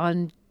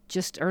 on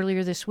just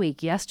earlier this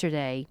week,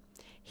 yesterday,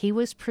 he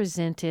was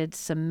presented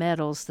some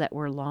medals that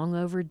were long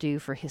overdue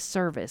for his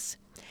service.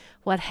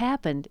 What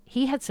happened,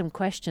 he had some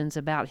questions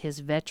about his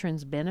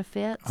veterans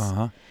benefits.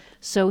 Uh-huh.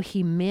 So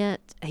he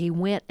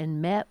went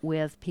and met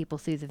with people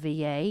through the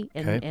VA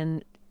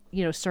and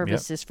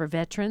services for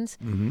veterans.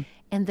 Mm-hmm.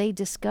 And they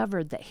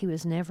discovered that he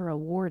was never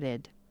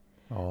awarded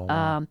Oh,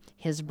 wow.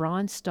 his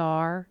Bronze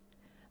Star,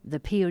 the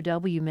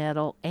POW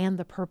medal, and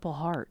the Purple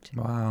Heart.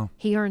 Wow.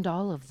 He earned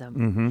all of them.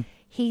 Mm-hmm.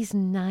 He's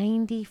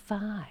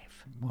 95.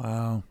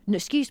 Wow. No,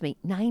 excuse me,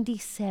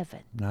 97.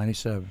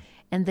 97.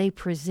 And they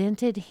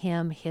presented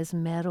him his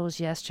medals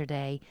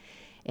yesterday.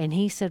 And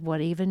he said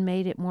what even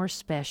made it more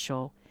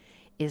special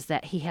is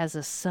that he has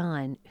a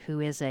son who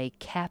is a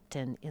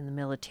captain in the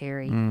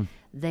military.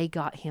 They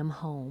got him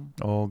home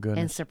Oh, and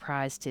goodness.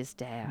 surprised his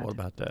dad. What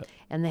about that?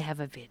 And they have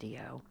a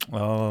video.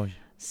 Oh,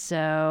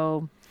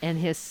 So, and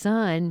his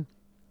son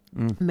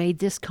made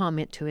this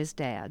comment to his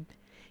dad.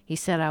 He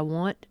said, I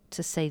want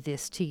to say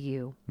this to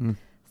you.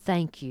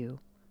 Thank you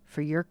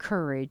for your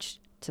courage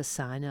to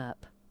sign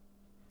up.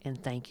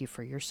 And thank you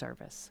for your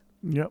service.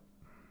 yep.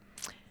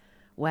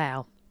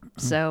 Wow.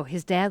 So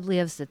his dad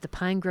lives at the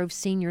Pine Grove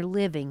Senior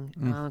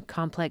Living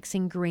complex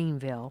in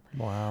Greenville.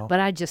 Wow. But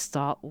I just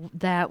thought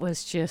that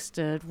was just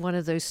one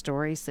of those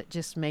stories that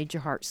just made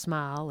your heart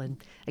smile. And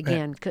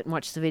again, couldn't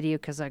watch the video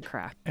because I'd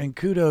cry. And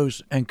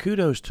kudos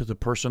to the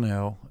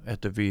personnel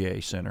at the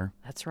VA center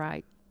That's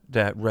right.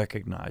 that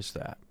recognized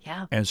that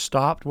Yeah. and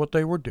stopped what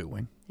they were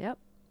doing Yep.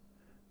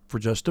 for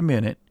just a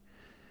minute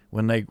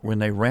when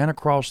they ran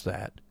across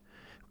that.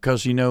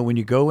 Because, when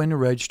you go in to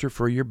register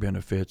for your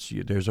benefits,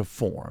 there's a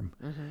form.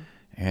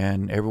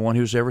 And everyone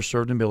who's ever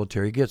served in the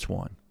military gets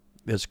one.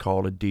 It's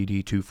called a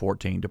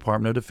DD-214,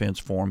 Department of Defense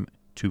Form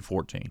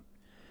 214.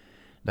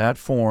 That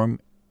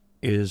form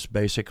is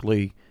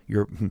basically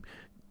your,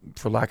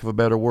 for lack of a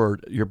better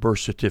word, your birth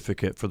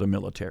certificate for the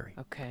military.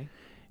 Okay.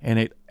 And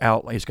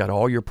it's got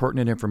all your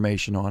pertinent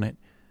information on it,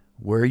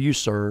 where you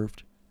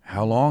served,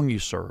 how long you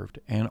served,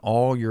 and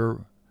all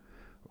your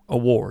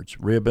awards,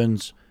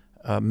 ribbons,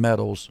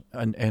 medals,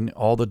 and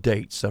all the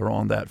dates that are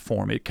on that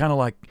form. It kind of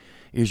like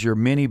is your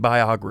mini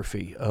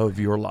biography of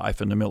your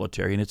life in the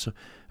military, and it's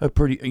a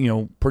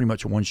pretty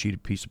much a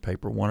one-sheeted piece of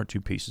paper, one or two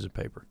pieces of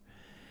paper.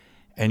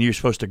 And you're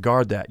supposed to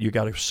guard that. You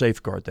got to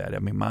safeguard that. I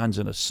mean, mine's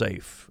in a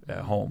safe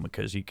at home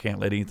because you can't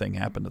let anything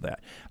happen to that.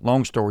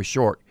 Long story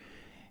short,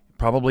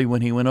 probably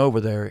when he went over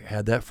there,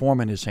 had that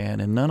form in his hand,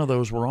 and none of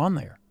those were on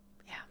there.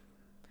 Yeah.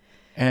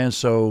 And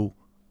so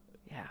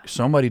Yeah.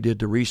 somebody did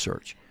the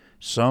research.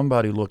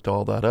 Somebody looked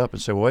all that up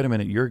and said, well, wait a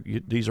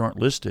minute, these aren't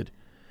listed.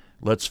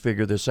 Let's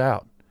figure this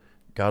out.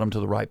 Got them to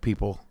the right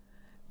people.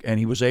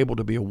 And he was able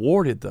to be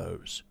awarded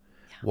those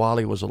while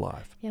he was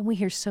alive. Yeah, we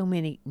hear so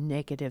many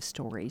negative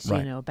stories,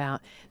 Right.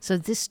 about. So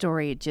this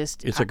story, it's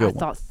a good I one.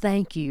 thought,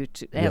 thank you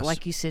to, Yes.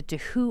 like you said, to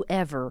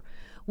whoever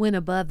went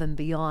above and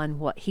beyond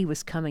what he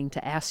was coming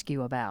to ask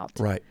you about.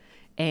 Right.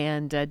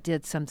 And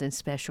did something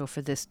special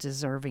for this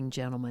deserving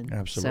gentleman.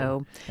 Absolutely.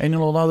 So, And a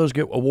lot of those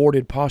get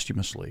awarded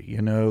posthumously.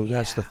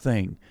 That's the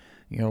thing.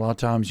 A lot of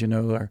times,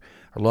 our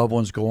loved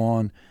ones go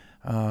on,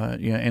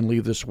 and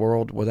leave this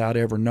world without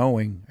ever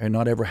knowing and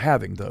not ever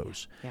having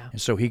those. Yeah. And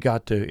so he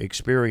got to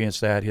experience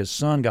that. His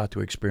son got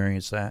to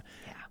experience that,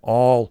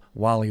 all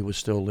while he was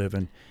still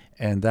living.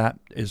 And that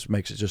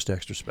makes it just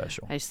extra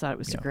special. I just thought it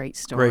was a great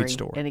story. Great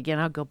story. And again,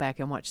 I'll go back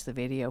and watch the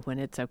video when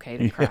it's okay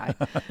to cry.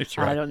 That's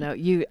right. I don't know.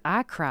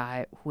 I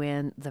cry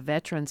when the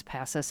veterans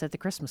pass us at the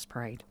Christmas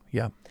parade.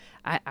 Yeah.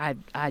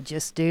 I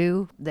just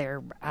do.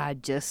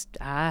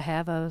 I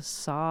have a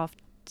soft,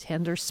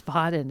 tender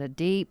spot and a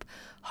deep,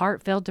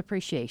 heartfelt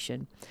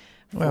appreciation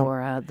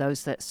for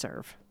those that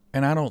serve.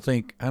 And I don't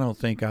think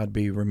I'd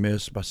be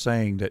remiss by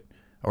saying that,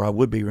 or I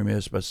would be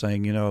remiss by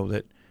saying,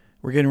 that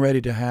we're getting ready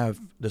to have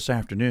this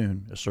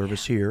afternoon a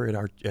service here at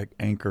our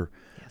Anchor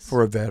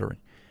for a veteran.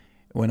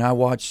 When I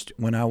watched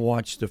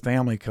the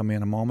family come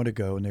in a moment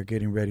ago and they're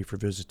getting ready for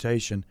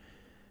visitation,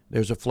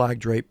 there's a flag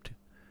draped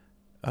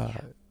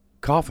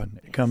coffin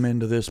come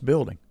into this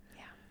building.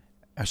 Yeah.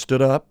 I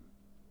stood up,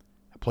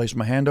 I placed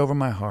my hand over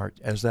my heart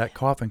as that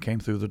coffin came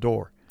through the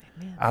door.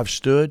 Amen. I've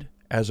stood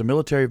as a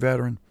military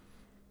veteran,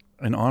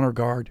 an honor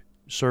guard,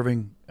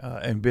 serving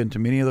and been to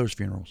many of those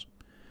funerals.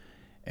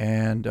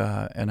 And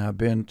I've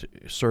been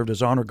served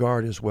as honor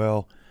guard as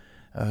well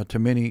to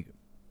many,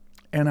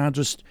 and I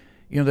just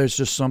there's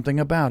just something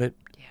about it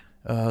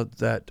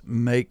that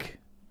make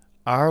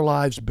our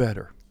lives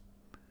better.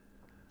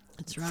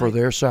 That's right. For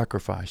their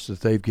sacrifice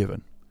that they've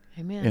given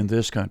Amen. in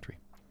this country,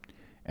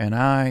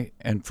 honor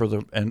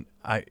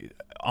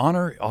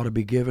ought to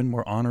be given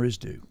where honor is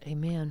due.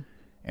 Amen.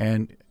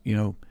 And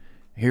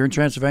here in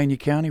Transylvania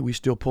County, we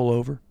still pull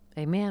over.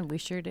 Amen. We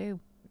sure do.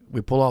 We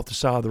pull off the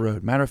side of the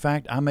road. Matter of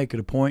fact, I make it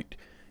a point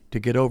to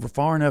get over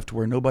far enough to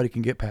where nobody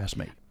can get past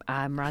me.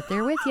 I'm right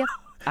there with you.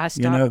 I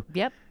stop.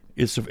 Yep.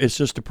 It's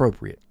just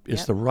appropriate.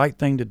 It's the right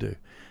thing to do.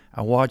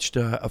 I watched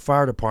a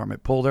fire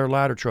department pull their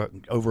ladder truck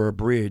over a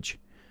bridge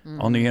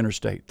on the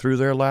interstate, threw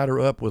their ladder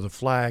up with a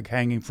flag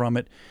hanging from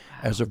it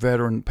as a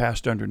veteran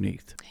passed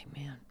underneath.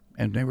 Amen.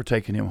 And they were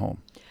taking him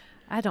home.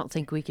 I don't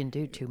think we can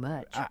do too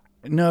much. I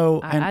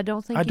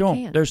don't think you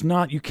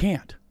can. You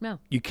can't. No.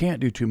 You can't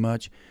do too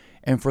much.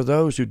 And for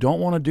those who don't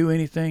want to do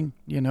anything,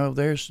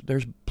 there's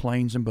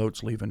planes and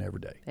boats leaving every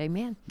day.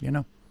 Amen.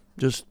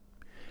 Just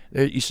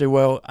you say,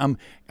 well, I'm,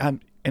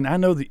 and I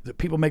know that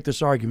people make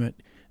this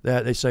argument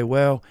that they say,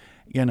 well,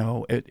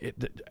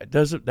 it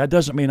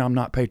doesn't mean I'm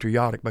not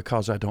patriotic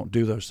because I don't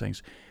do those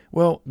things.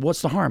 Well,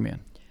 what's the harm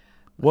in?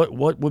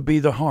 What would be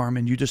the harm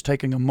in you just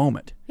taking a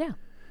moment? Yeah.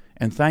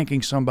 And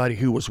thanking somebody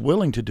who was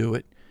willing to do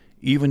it,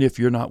 even if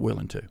you're not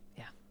willing to.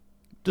 Yeah.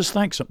 Just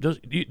thank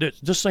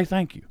just say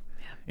thank you.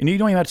 And you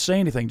don't even have to say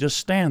anything. Just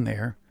stand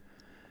there,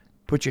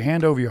 put your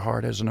hand over your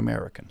heart as an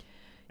American,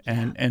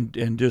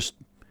 and just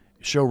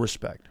show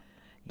respect.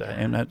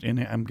 And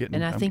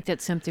I think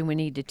that's something we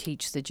need to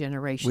teach the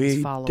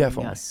generations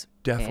following us.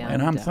 Definitely.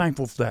 And I'm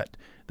thankful for that.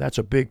 That's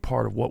a big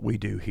part of what we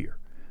do here,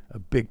 a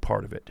big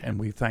part of it. And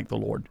we thank the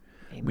Lord.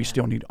 Amen. We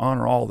still need to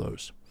honor all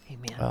those.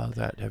 Amen.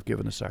 that have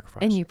given the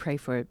sacrifice. And you pray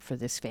for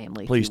this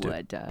family, Please if you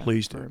do. would.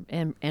 Please do.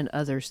 And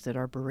others that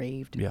are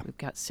bereaved. Yeah. We've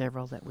got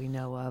several that we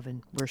know of,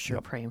 and we're sure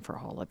Yep. praying for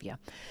all of you.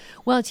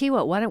 Well, I'll tell you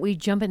what, why don't we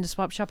jump into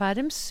Swap Shop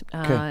items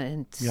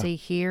and Yeah. see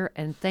here.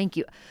 And thank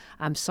you.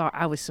 I'm sorry,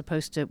 I was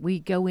supposed to, we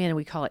go in and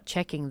we call it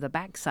checking the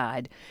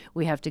backside.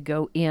 We have to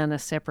go in a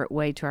separate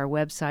way to our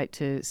website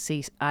to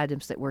see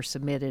items that were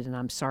submitted, and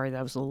I'm sorry that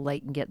I was a little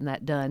late in getting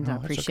that done. I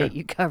that's appreciate okay.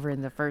 you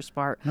covering the first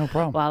part. No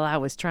problem. While I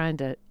was trying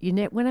to,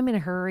 when I'm in a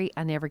hurry,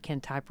 I never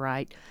can type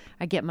right.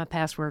 I get my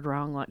password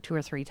wrong like 2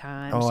 or 3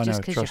 times Oh, I just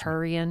know. because you're Trust me.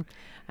 hurrying.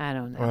 I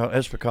don't know. Well,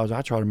 that's because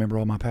I try to remember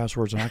all my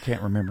passwords, and I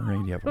can't remember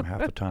any of them half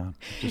the time.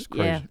 Just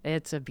crazy. Yeah,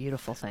 it's a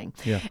beautiful thing.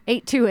 Yeah.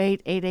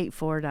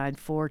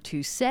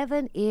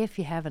 828-884-9427 if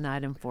you have an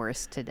item for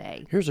us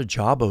today. Here's a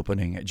job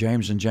opening at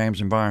James &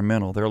 James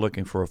Environmental. They're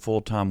looking for a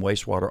full-time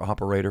wastewater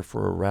operator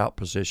for a route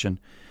position.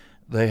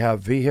 They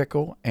have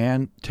vehicle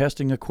and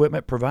testing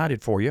equipment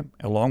provided for you,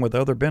 along with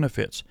other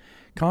benefits.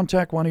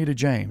 Contact Juanita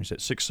James at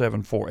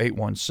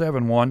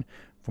 674-8171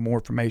 for more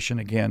information.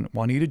 Again,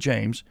 Juanita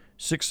James,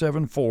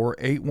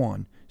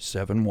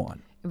 674-8171.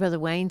 Brother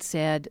Wayne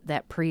said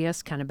that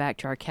Prius, kind of back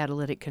to our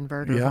catalytic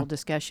converter Yeah. whole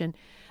discussion,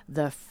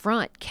 the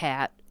front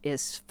cat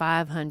is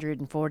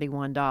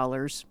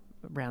 $541,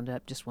 round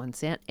up just 1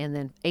 cent, and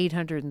then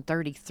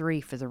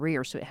 $833 for the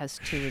rear, so it has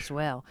 2 as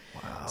well.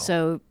 Wow.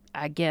 So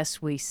I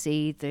guess we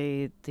see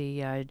the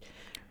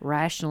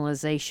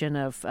rationalization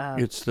of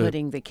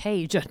putting the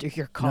cage under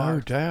your car. No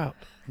doubt.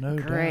 No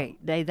Great.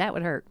 Hey, that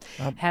would hurt,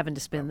 having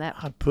to spend that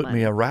I'd put money.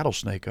 me a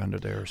rattlesnake under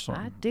there or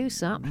something. I'd do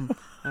something.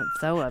 I'd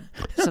throw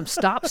some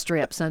stop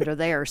strips under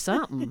there or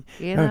something,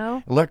 you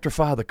know?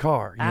 Electrify the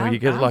car. You know, I'm- you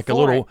get I'm like a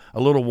for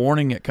little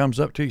warning that comes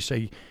up to you.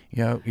 Say,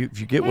 if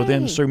you get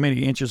within Hey. so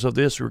many inches of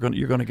this, you're going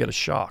to get a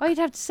shock. All you'd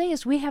have to say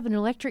is we have an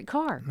electric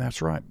car.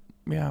 That's right.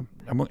 Yeah,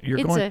 you're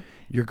It's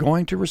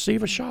going to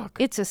receive a shock.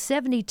 It's a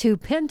 72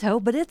 Pinto,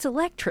 but it's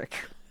electric.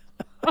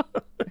 I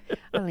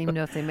don't even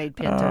know if they made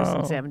Pintos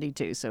in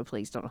 72, so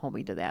please don't hold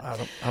me to that.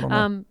 I don't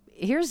know.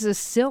 Here's a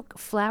silk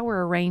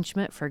flower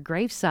arrangement for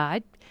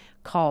Graveside.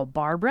 Call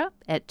Barbara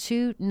at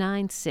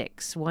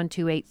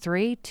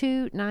 296-1283,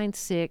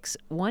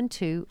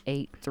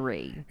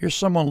 296-1283. Here's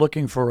someone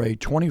looking for a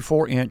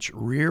 24-inch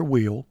rear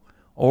wheel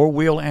or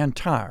wheel and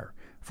tire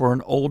for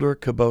an older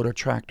Kubota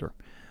tractor.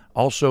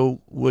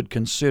 Also would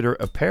consider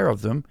a pair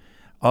of them.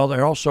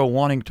 They're also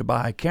wanting to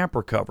buy a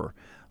camper cover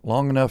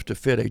long enough to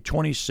fit a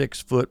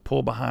 26-foot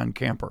pull-behind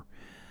camper.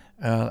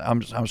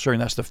 I'm assuming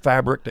that's the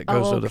fabric that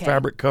goes the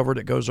fabric cover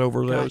that goes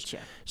over those. Gotcha.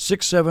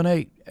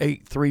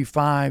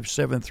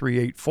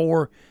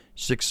 678-835-7384,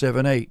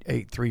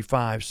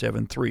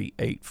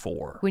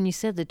 678-835-7384. When you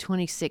said the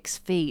 26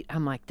 feet,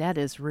 I'm like, that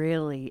is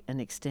really an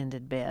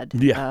extended bed.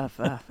 Yeah.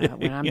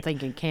 When I'm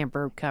thinking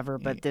camper cover,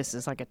 but this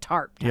is like a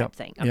tarp type Yep.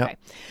 thing. Yep.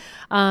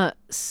 Okay.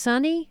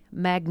 Sunny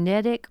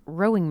Magnetic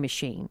Rowing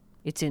Machine.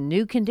 It's in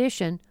new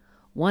condition,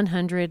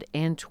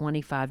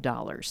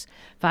 $125.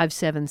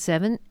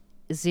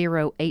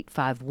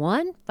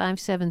 577-0851,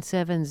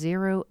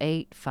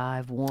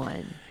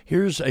 577-0851.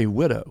 Here's a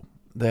widow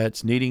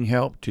that's needing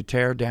help to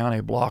tear down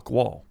a block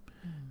wall.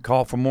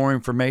 Call for more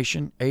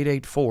information,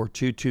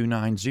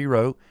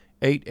 884-2290,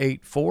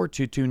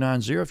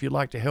 884-2290. If you'd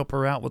like to help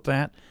her out with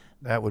that,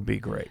 that would be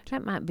great.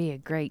 That might be a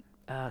great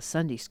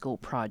Sunday school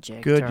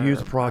project. Good or-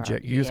 youth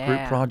project, or- youth group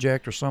yeah.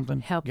 project or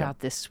something. Help Yeah. out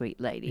this sweet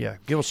lady. Yeah,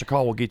 give us a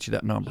call. We'll get you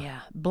that number. Yeah.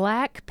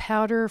 Black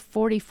powder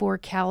 44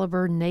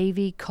 caliber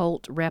Navy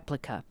Colt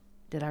replica.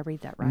 Did I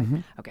read that right? Mm-hmm.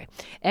 Okay.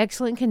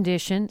 Excellent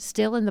condition,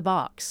 still in the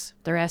box.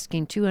 They're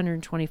asking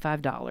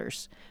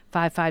 $225.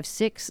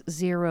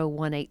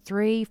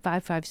 556-0183,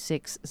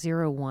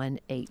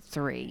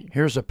 556-0183.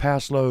 Here's a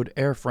pass load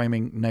air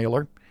framing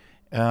nailer.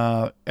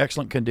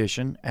 Excellent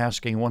condition,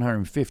 asking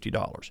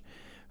 $150.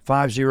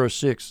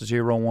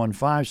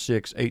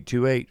 506-0156,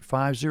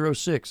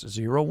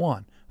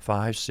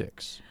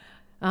 828-506-0156.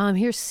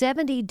 Here's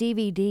 70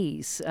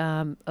 DVDs,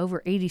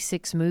 over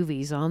 86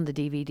 movies on the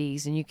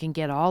DVDs, and you can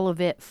get all of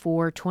it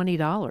for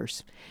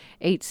 $20.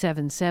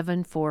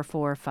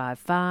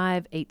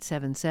 877-4455,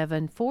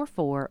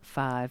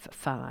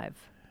 877-4455.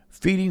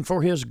 Feeding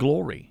for His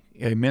Glory,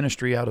 a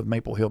ministry out of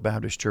Maple Hill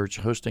Baptist Church,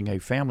 hosting a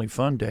family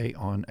fun day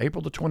on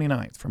April the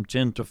 29th from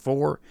 10 to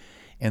 4,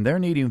 and they're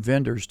needing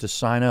vendors to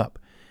sign up.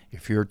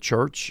 If you're a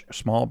church,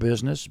 small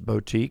business,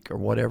 boutique, or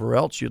whatever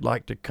else you'd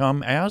like to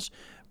come as,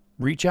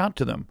 reach out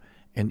to them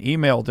and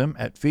email them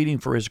at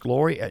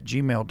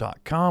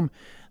feedingforhisglory@gmail.com.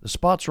 The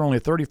spots are only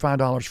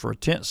 $35 for a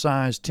tent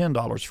size,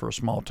 $10 for a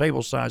small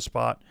table size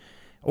spot,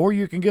 or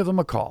you can give them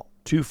a call,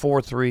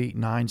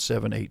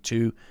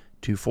 243-9782,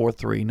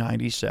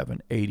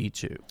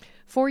 243-9782.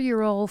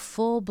 4-year-old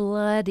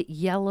full-blood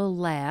yellow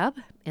lab,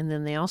 and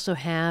then they also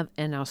have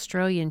an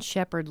Australian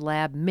Shepherd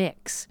lab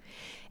mix.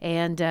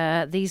 And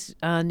these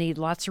need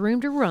lots of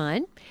room to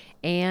run,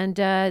 and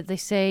they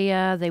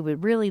say they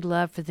would really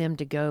love for them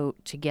to go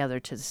together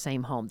to the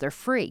same home. They're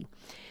free.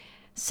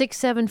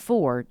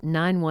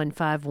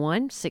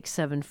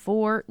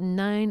 674-9151,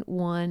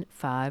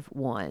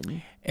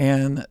 674-9151.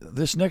 And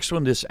this next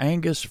one, this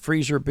Angus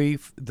freezer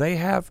beef, they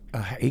have,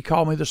 he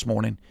called me this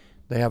morning,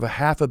 they have a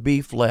half a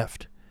beef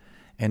left,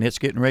 and it's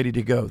getting ready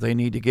to go. They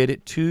need to get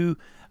it to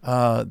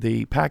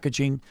the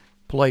packaging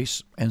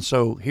place. And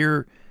so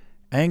here,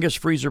 Angus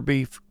freezer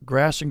beef,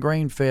 grass and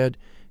grain fed,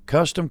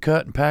 custom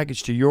cut and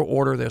packaged to your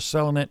order. They're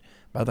selling it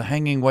by the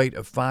hanging weight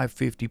of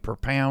 $5.50 per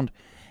pound.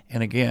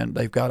 And again,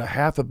 they've got a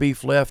half a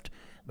beef left.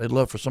 They'd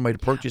love for somebody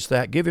to purchase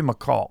that. Give him a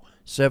call,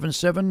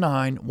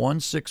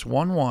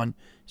 779-1611,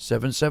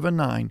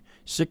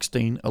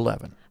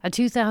 779-1611. A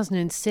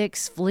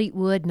 2006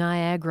 Fleetwood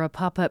Niagara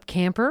pop-up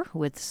camper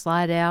with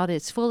slide out.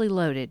 It's fully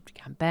loaded.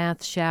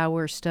 Bath,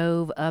 shower,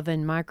 stove,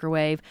 oven,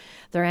 microwave.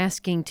 They're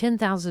asking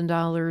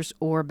 $10,000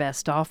 or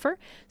best offer.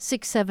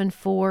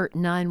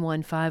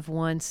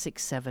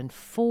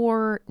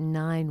 674-9151,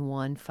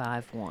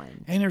 674-9151.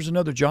 And there's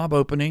another job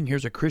opening.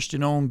 Here's a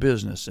Christian-owned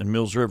business in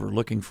Mills River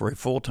looking for a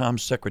full-time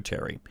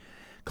secretary.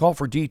 Call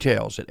for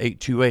details at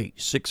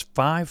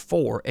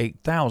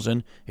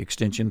 828-654-8000,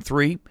 extension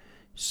 3,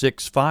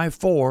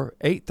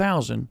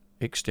 654-8000,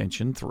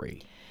 extension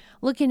 3.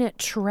 Looking at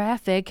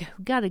traffic,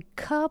 we've got a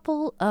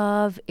couple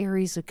of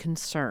areas of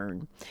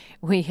concern.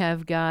 We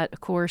have got,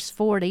 of course,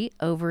 40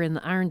 over in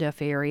the Iron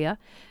Duff area,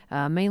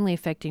 mainly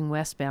affecting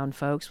westbound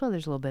folks. Well,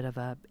 there's a little bit of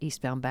a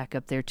eastbound back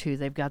up there, too.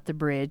 They've got the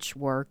bridge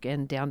work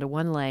and down to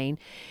one lane.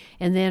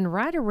 And then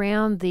right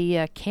around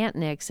the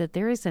Canton exit,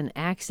 there is an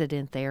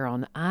accident there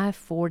on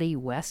I-40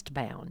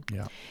 westbound.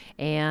 Yeah.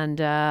 And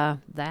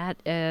that,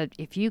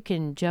 if you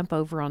can jump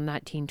over on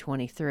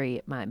 1923,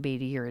 it might be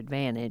to your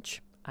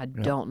advantage. I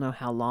don't know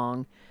how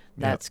long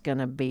that's going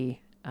to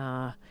be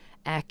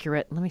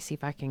accurate. Let me see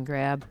if I can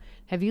grab.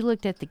 Have you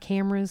looked at the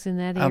cameras in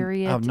that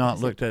area? I've not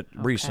looked at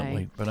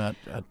recently, but I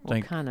think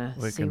we'll kind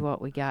of see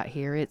what we got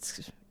here.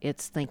 It's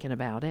thinking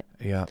about it.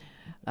 Yeah.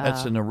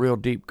 That's in a real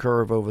deep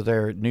curve over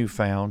there at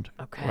Newfound.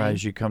 Okay. Right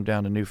as you come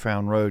down to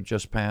Newfound Road,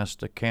 just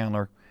past the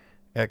Candler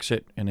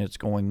exit, and it's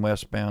going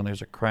westbound.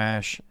 There's a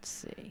crash. Let's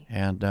see.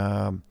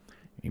 And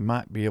you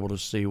might be able to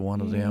see one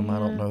of them. I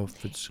don't know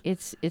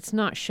if it's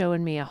not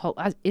showing me a whole.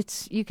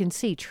 You can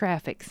see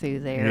traffic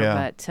through there,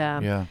 but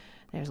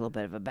there's a little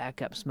bit of a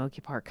backup. Smoky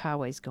Park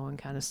Highway's going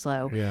kind of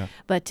slow. Yeah.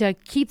 But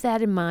keep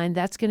that in mind.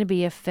 That's going to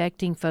be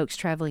affecting folks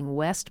traveling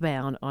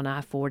westbound on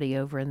I-40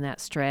 over in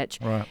that stretch.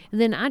 Right. And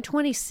then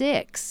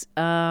I-26,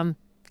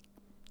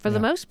 for the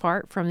most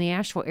part, from the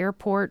Asheville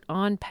Airport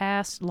on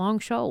past Long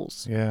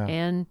Shoals. Yeah.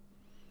 And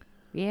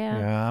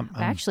I'm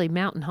actually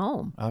Mountain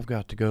Home. I've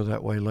got to go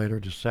that way later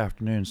this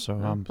afternoon, so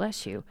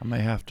bless you. I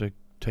may have to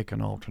take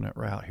an alternate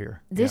route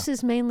here. This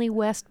is mainly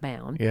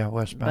westbound. Yeah,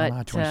 westbound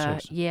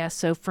I-26.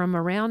 So from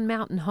around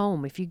Mountain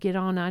Home, if you get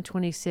on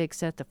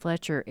I-26 at the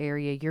Fletcher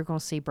area, you're going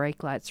to see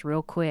brake lights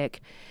real quick,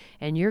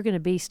 and you're going to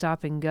be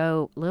stop and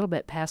go a little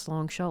bit past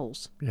Long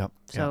Shoals. Yep.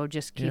 So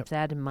just keep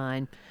that in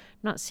mind. I'm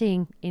not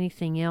seeing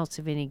anything else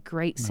of any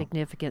great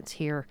significance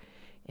here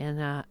in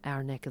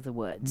our neck of the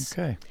woods.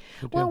 Okay.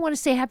 Well, I want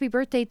to say happy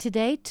birthday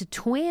today to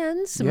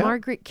twins,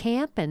 Margaret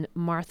Camp and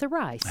Martha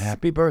Rice.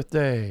 Happy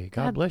birthday.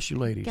 God bless you,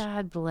 ladies.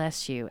 God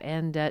bless you.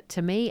 And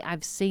to me,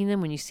 I've seen them.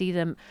 When you see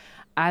them,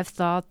 I've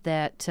thought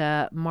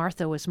that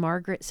Martha was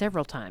Margaret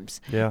several times.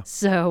 Yeah.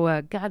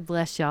 So God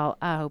bless y'all.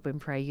 I hope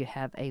and pray you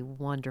have a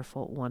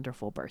wonderful,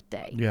 wonderful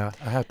birthday. Yeah.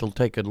 I have to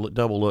take a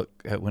double look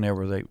at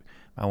whenever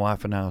my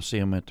wife and I will see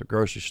them at the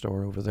grocery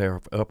store over there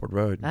off Upward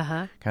Road.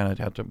 Kind of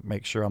have to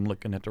make sure I'm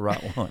looking at the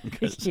right one.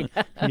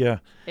 Yeah.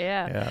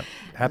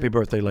 Happy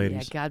birthday,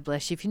 ladies. Yeah, God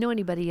bless you. If you know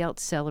anybody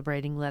else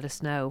celebrating, let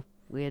us know.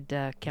 We'd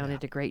count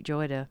it a great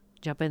joy to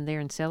jump in there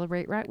and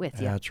celebrate right with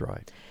you. That's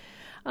right.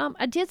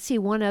 I did see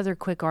one other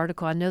quick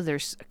article. I know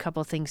there's a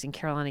couple of things in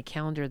Carolina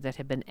Calendar that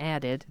have been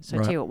added. So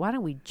I tell you what, why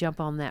don't we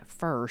jump on that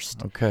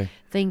first? Okay.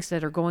 Things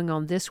that are going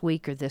on this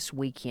week or this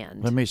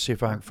weekend. Let me see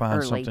if I can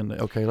find something.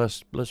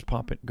 Let's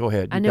pop it. Go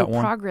ahead. I know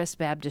Progress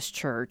Baptist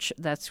Church.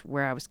 That's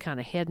where I was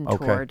kind of heading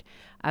toward.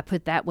 I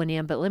put that one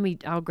in, but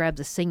I'll grab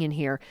the singing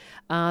here.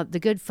 The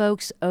good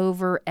folks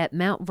over at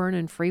Mount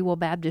Vernon Free Will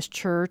Baptist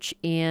Church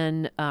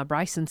in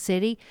Bryson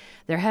City,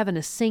 they're having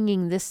a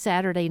singing this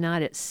Saturday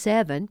night at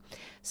 7.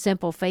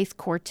 Simple Faith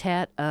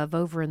Quartet of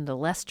over in the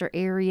Leicester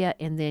area,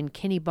 and then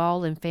Kenny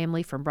Ball and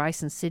family from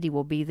Bryson City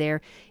will be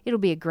there. It'll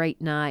be a great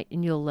night,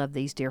 and you'll love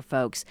these dear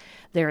folks.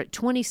 They're at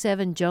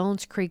 27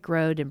 Jones Creek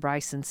Road in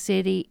Bryson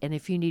City, and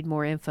if you need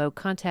more info,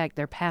 contact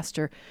their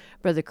pastor,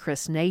 Brother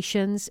Chris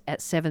Nations, at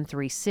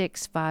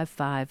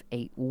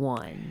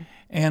 736-5581.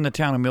 And the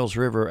Town of Mills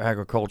River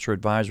Agriculture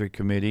Advisory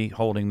Committee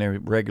holding their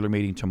regular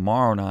meeting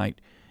tomorrow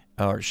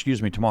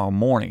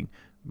morning,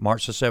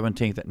 March the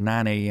 17th at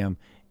 9 a.m.,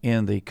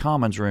 in the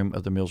Commons Room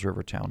of the Mills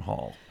River Town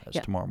Hall.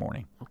 That's tomorrow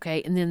morning.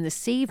 Okay, and then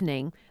this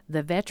evening,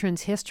 the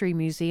Veterans History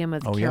Museum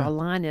of the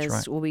Carolinas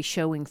That's right. will be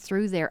showing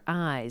Through Their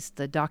Eyes,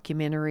 the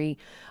documentary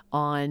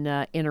on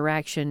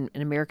interaction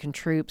in American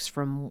troops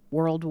from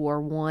World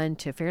War I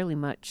to fairly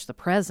much the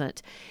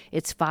present.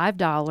 It's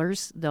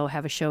 $5. They'll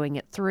have a showing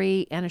at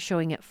 3 and a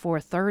showing at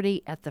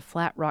 4:30 at the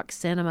Flat Rock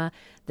Cinema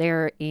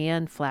there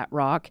in Flat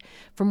Rock.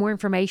 For more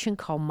information,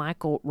 call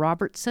Michael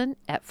Robertson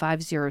at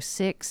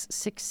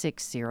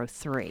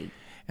 506-6603.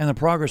 And the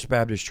Progress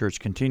Baptist Church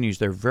continues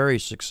their very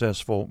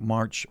successful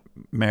March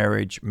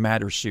Marriage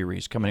Matters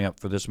series coming up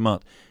for this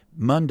month.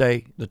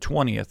 Monday, the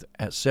 20th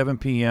at 7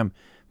 p.m.,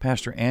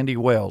 Pastor Andy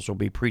Wells will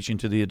be preaching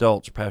to the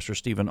adults. Pastor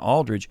Stephen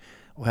Aldridge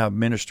will have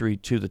ministry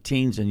to the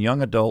teens and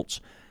young adults.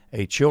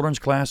 A children's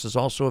class is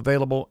also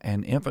available,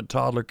 and infant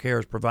toddler care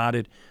is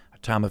provided. A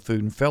time of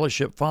food and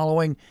fellowship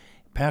following.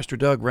 Pastor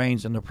Doug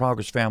Raines and the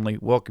Progress family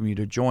welcome you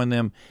to join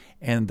them,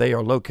 and they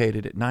are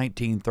located at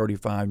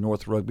 1935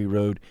 North Rugby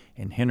Road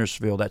in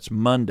Hendersonville. That's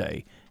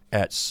Monday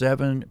at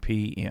 7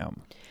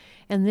 p.m.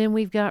 And then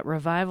we've got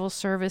revival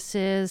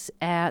services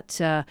at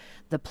the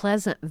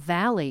Pleasant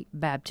Valley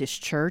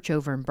Baptist Church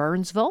over in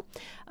Burnsville,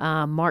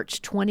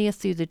 March 20th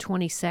through the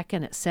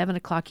 22nd at 7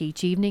 o'clock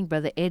each evening.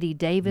 Brother Eddie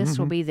Davis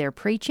will be there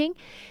preaching,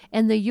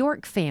 and the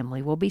York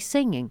family will be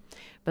singing.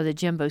 Brother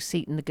Jimbo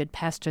Seaton, the good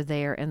pastor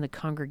there, and the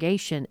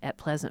congregation at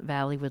Pleasant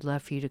Valley would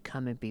love for you to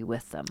come and be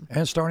with them.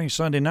 And starting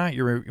Sunday night,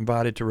 you're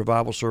invited to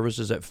revival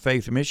services at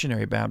Faith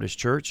Missionary Baptist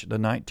Church, the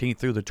 19th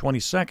through the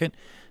 22nd.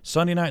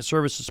 Sunday night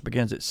services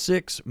begins at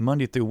 6,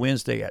 Monday through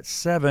Wednesday at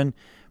 7.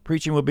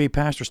 Preaching will be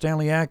Pastor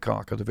Stanley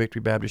Adcock of the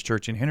Victory Baptist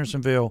Church in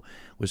Hendersonville,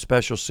 with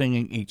special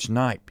singing each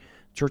night.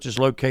 Church is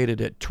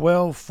located at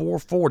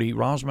 12440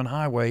 Rosamond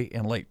Highway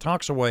in Lake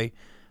Toxaway.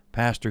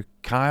 Pastor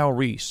Kyle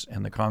Reese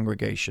and the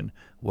congregation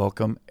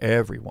welcome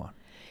everyone.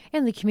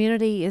 And the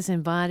community is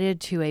invited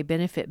to a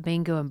benefit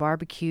bingo and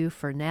barbecue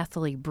for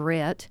Nathalie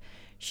Britt.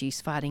 She's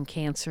fighting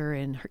cancer,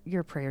 and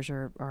your prayers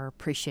are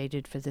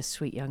appreciated for this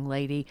sweet young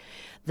lady.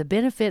 The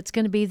benefit's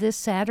going to be this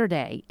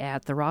Saturday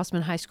at the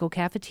Rosamond High School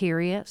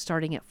cafeteria,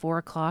 starting at 4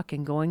 o'clock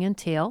and going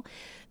until.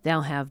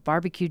 They'll have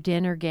barbecue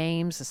dinner,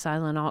 games, a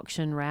silent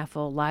auction,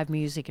 raffle, live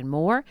music, and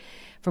more.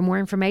 For more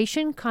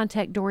information,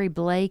 contact Dory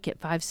Blake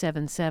at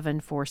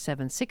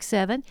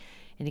 577-4767.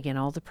 And again,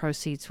 all the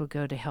proceeds will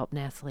go to help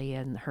Nathalie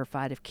in her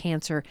fight of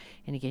cancer.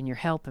 And again, your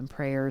help and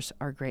prayers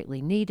are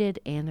greatly needed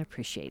and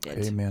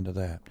appreciated. Amen to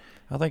that.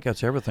 I think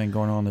that's everything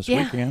going on this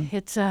weekend.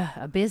 It's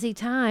a busy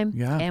time.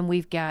 Yeah. And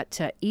we've got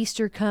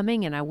Easter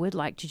coming, and I would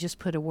like to just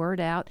put a word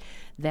out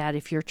that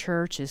if your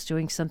church is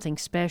doing something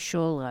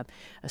special, a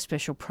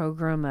special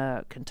program,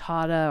 a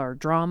cantata or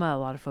drama, a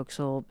lot of folks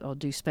will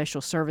do special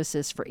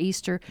services for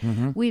Easter.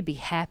 We'd be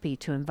happy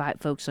to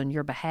invite folks on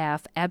your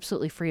behalf,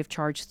 absolutely free of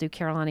charge through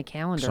Carolina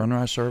Calendar.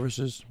 Sunrise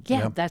services.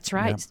 Yeah, Yep. that's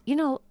right. Yep. You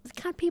know, the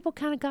kind of people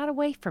kind of got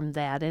away from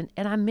that, and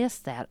I miss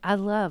that. I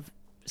love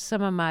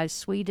some of my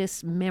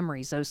sweetest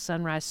memories, those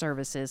sunrise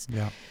services.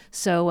 Yeah.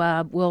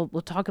 So we'll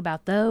talk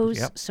about those.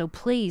 Yep. So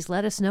please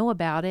let us know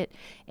about it,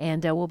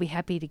 and we'll be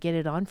happy to get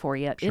it on for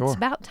you. Sure. It's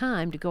about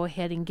time to go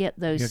ahead and get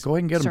those Go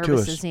ahead and get them to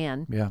services us.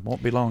 in. Yeah,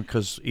 won't be long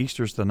because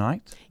Easter's the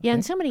 9th. Yeah,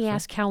 and somebody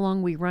asked how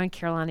long we run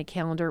Carolina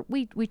Calendar.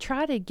 We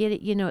try to get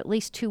it, at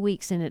least 2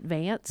 weeks in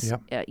advance,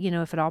 Yep.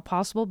 If at all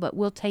possible, but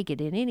we'll take it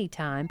in any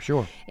time.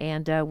 Sure.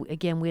 And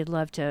again, we'd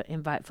love to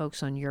invite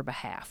folks on your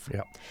behalf.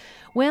 Yep.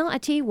 Well, I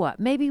tell you what,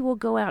 maybe we'll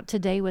go out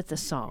today with a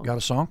song. Got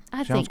a song?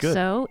 I Sounds think good.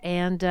 so.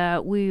 And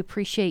we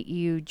appreciate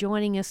you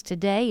joining us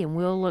today, and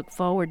we'll look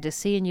forward to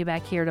seeing you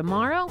back here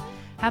tomorrow.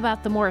 How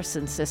about the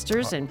Morrison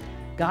sisters? And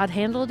God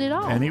handled it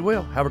all. And he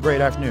will. Have a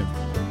great afternoon.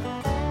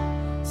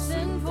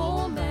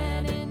 Sinful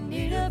man in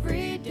need of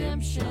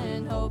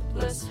redemption,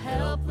 hopeless,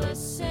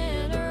 helpless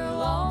sinner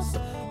lost.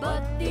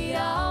 But the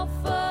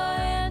Alpha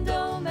and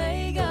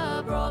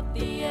Omega brought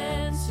the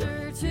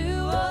answer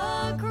to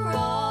a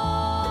cross.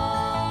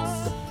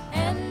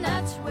 And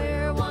that's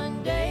where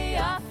one day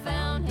I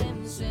found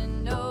him.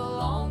 Sin no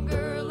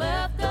longer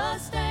left a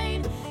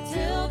stain.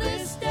 Till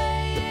this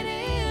day it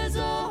is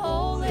a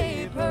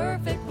holy,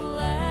 perfect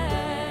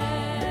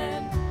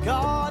plan.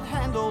 God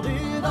handled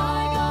it My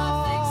all.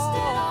 God fixed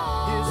it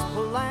all. His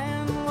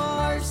plan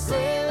was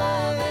Mercy,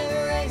 love, and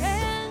grace,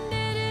 and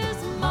it is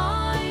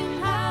mine.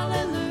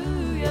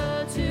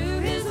 Hallelujah to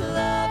His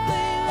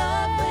lovely,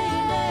 lovely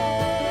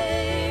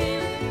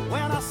name.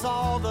 when I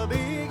saw the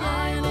beginning.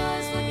 I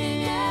was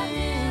looking at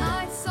Him.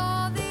 I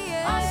saw the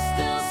end. I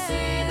still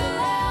see the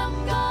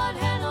Lamb. God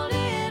handled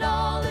it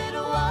all. It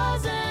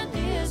was and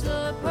is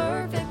the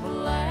perfect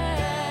plan.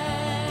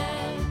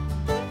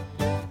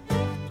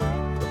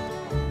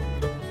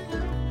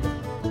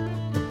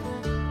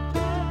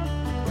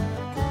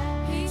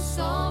 He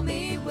saw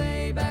me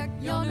way back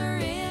yonder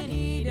in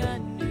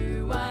Eden,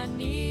 knew I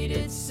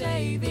needed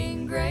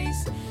saving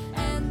grace,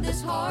 and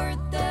this heart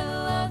that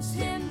loves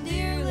Him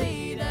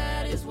dearly,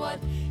 that is what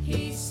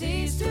He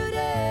sees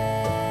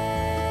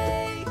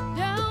today.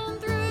 Down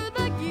through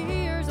the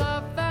years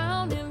I've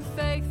found Him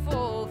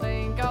faithful,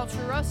 think I'll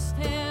trust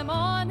Him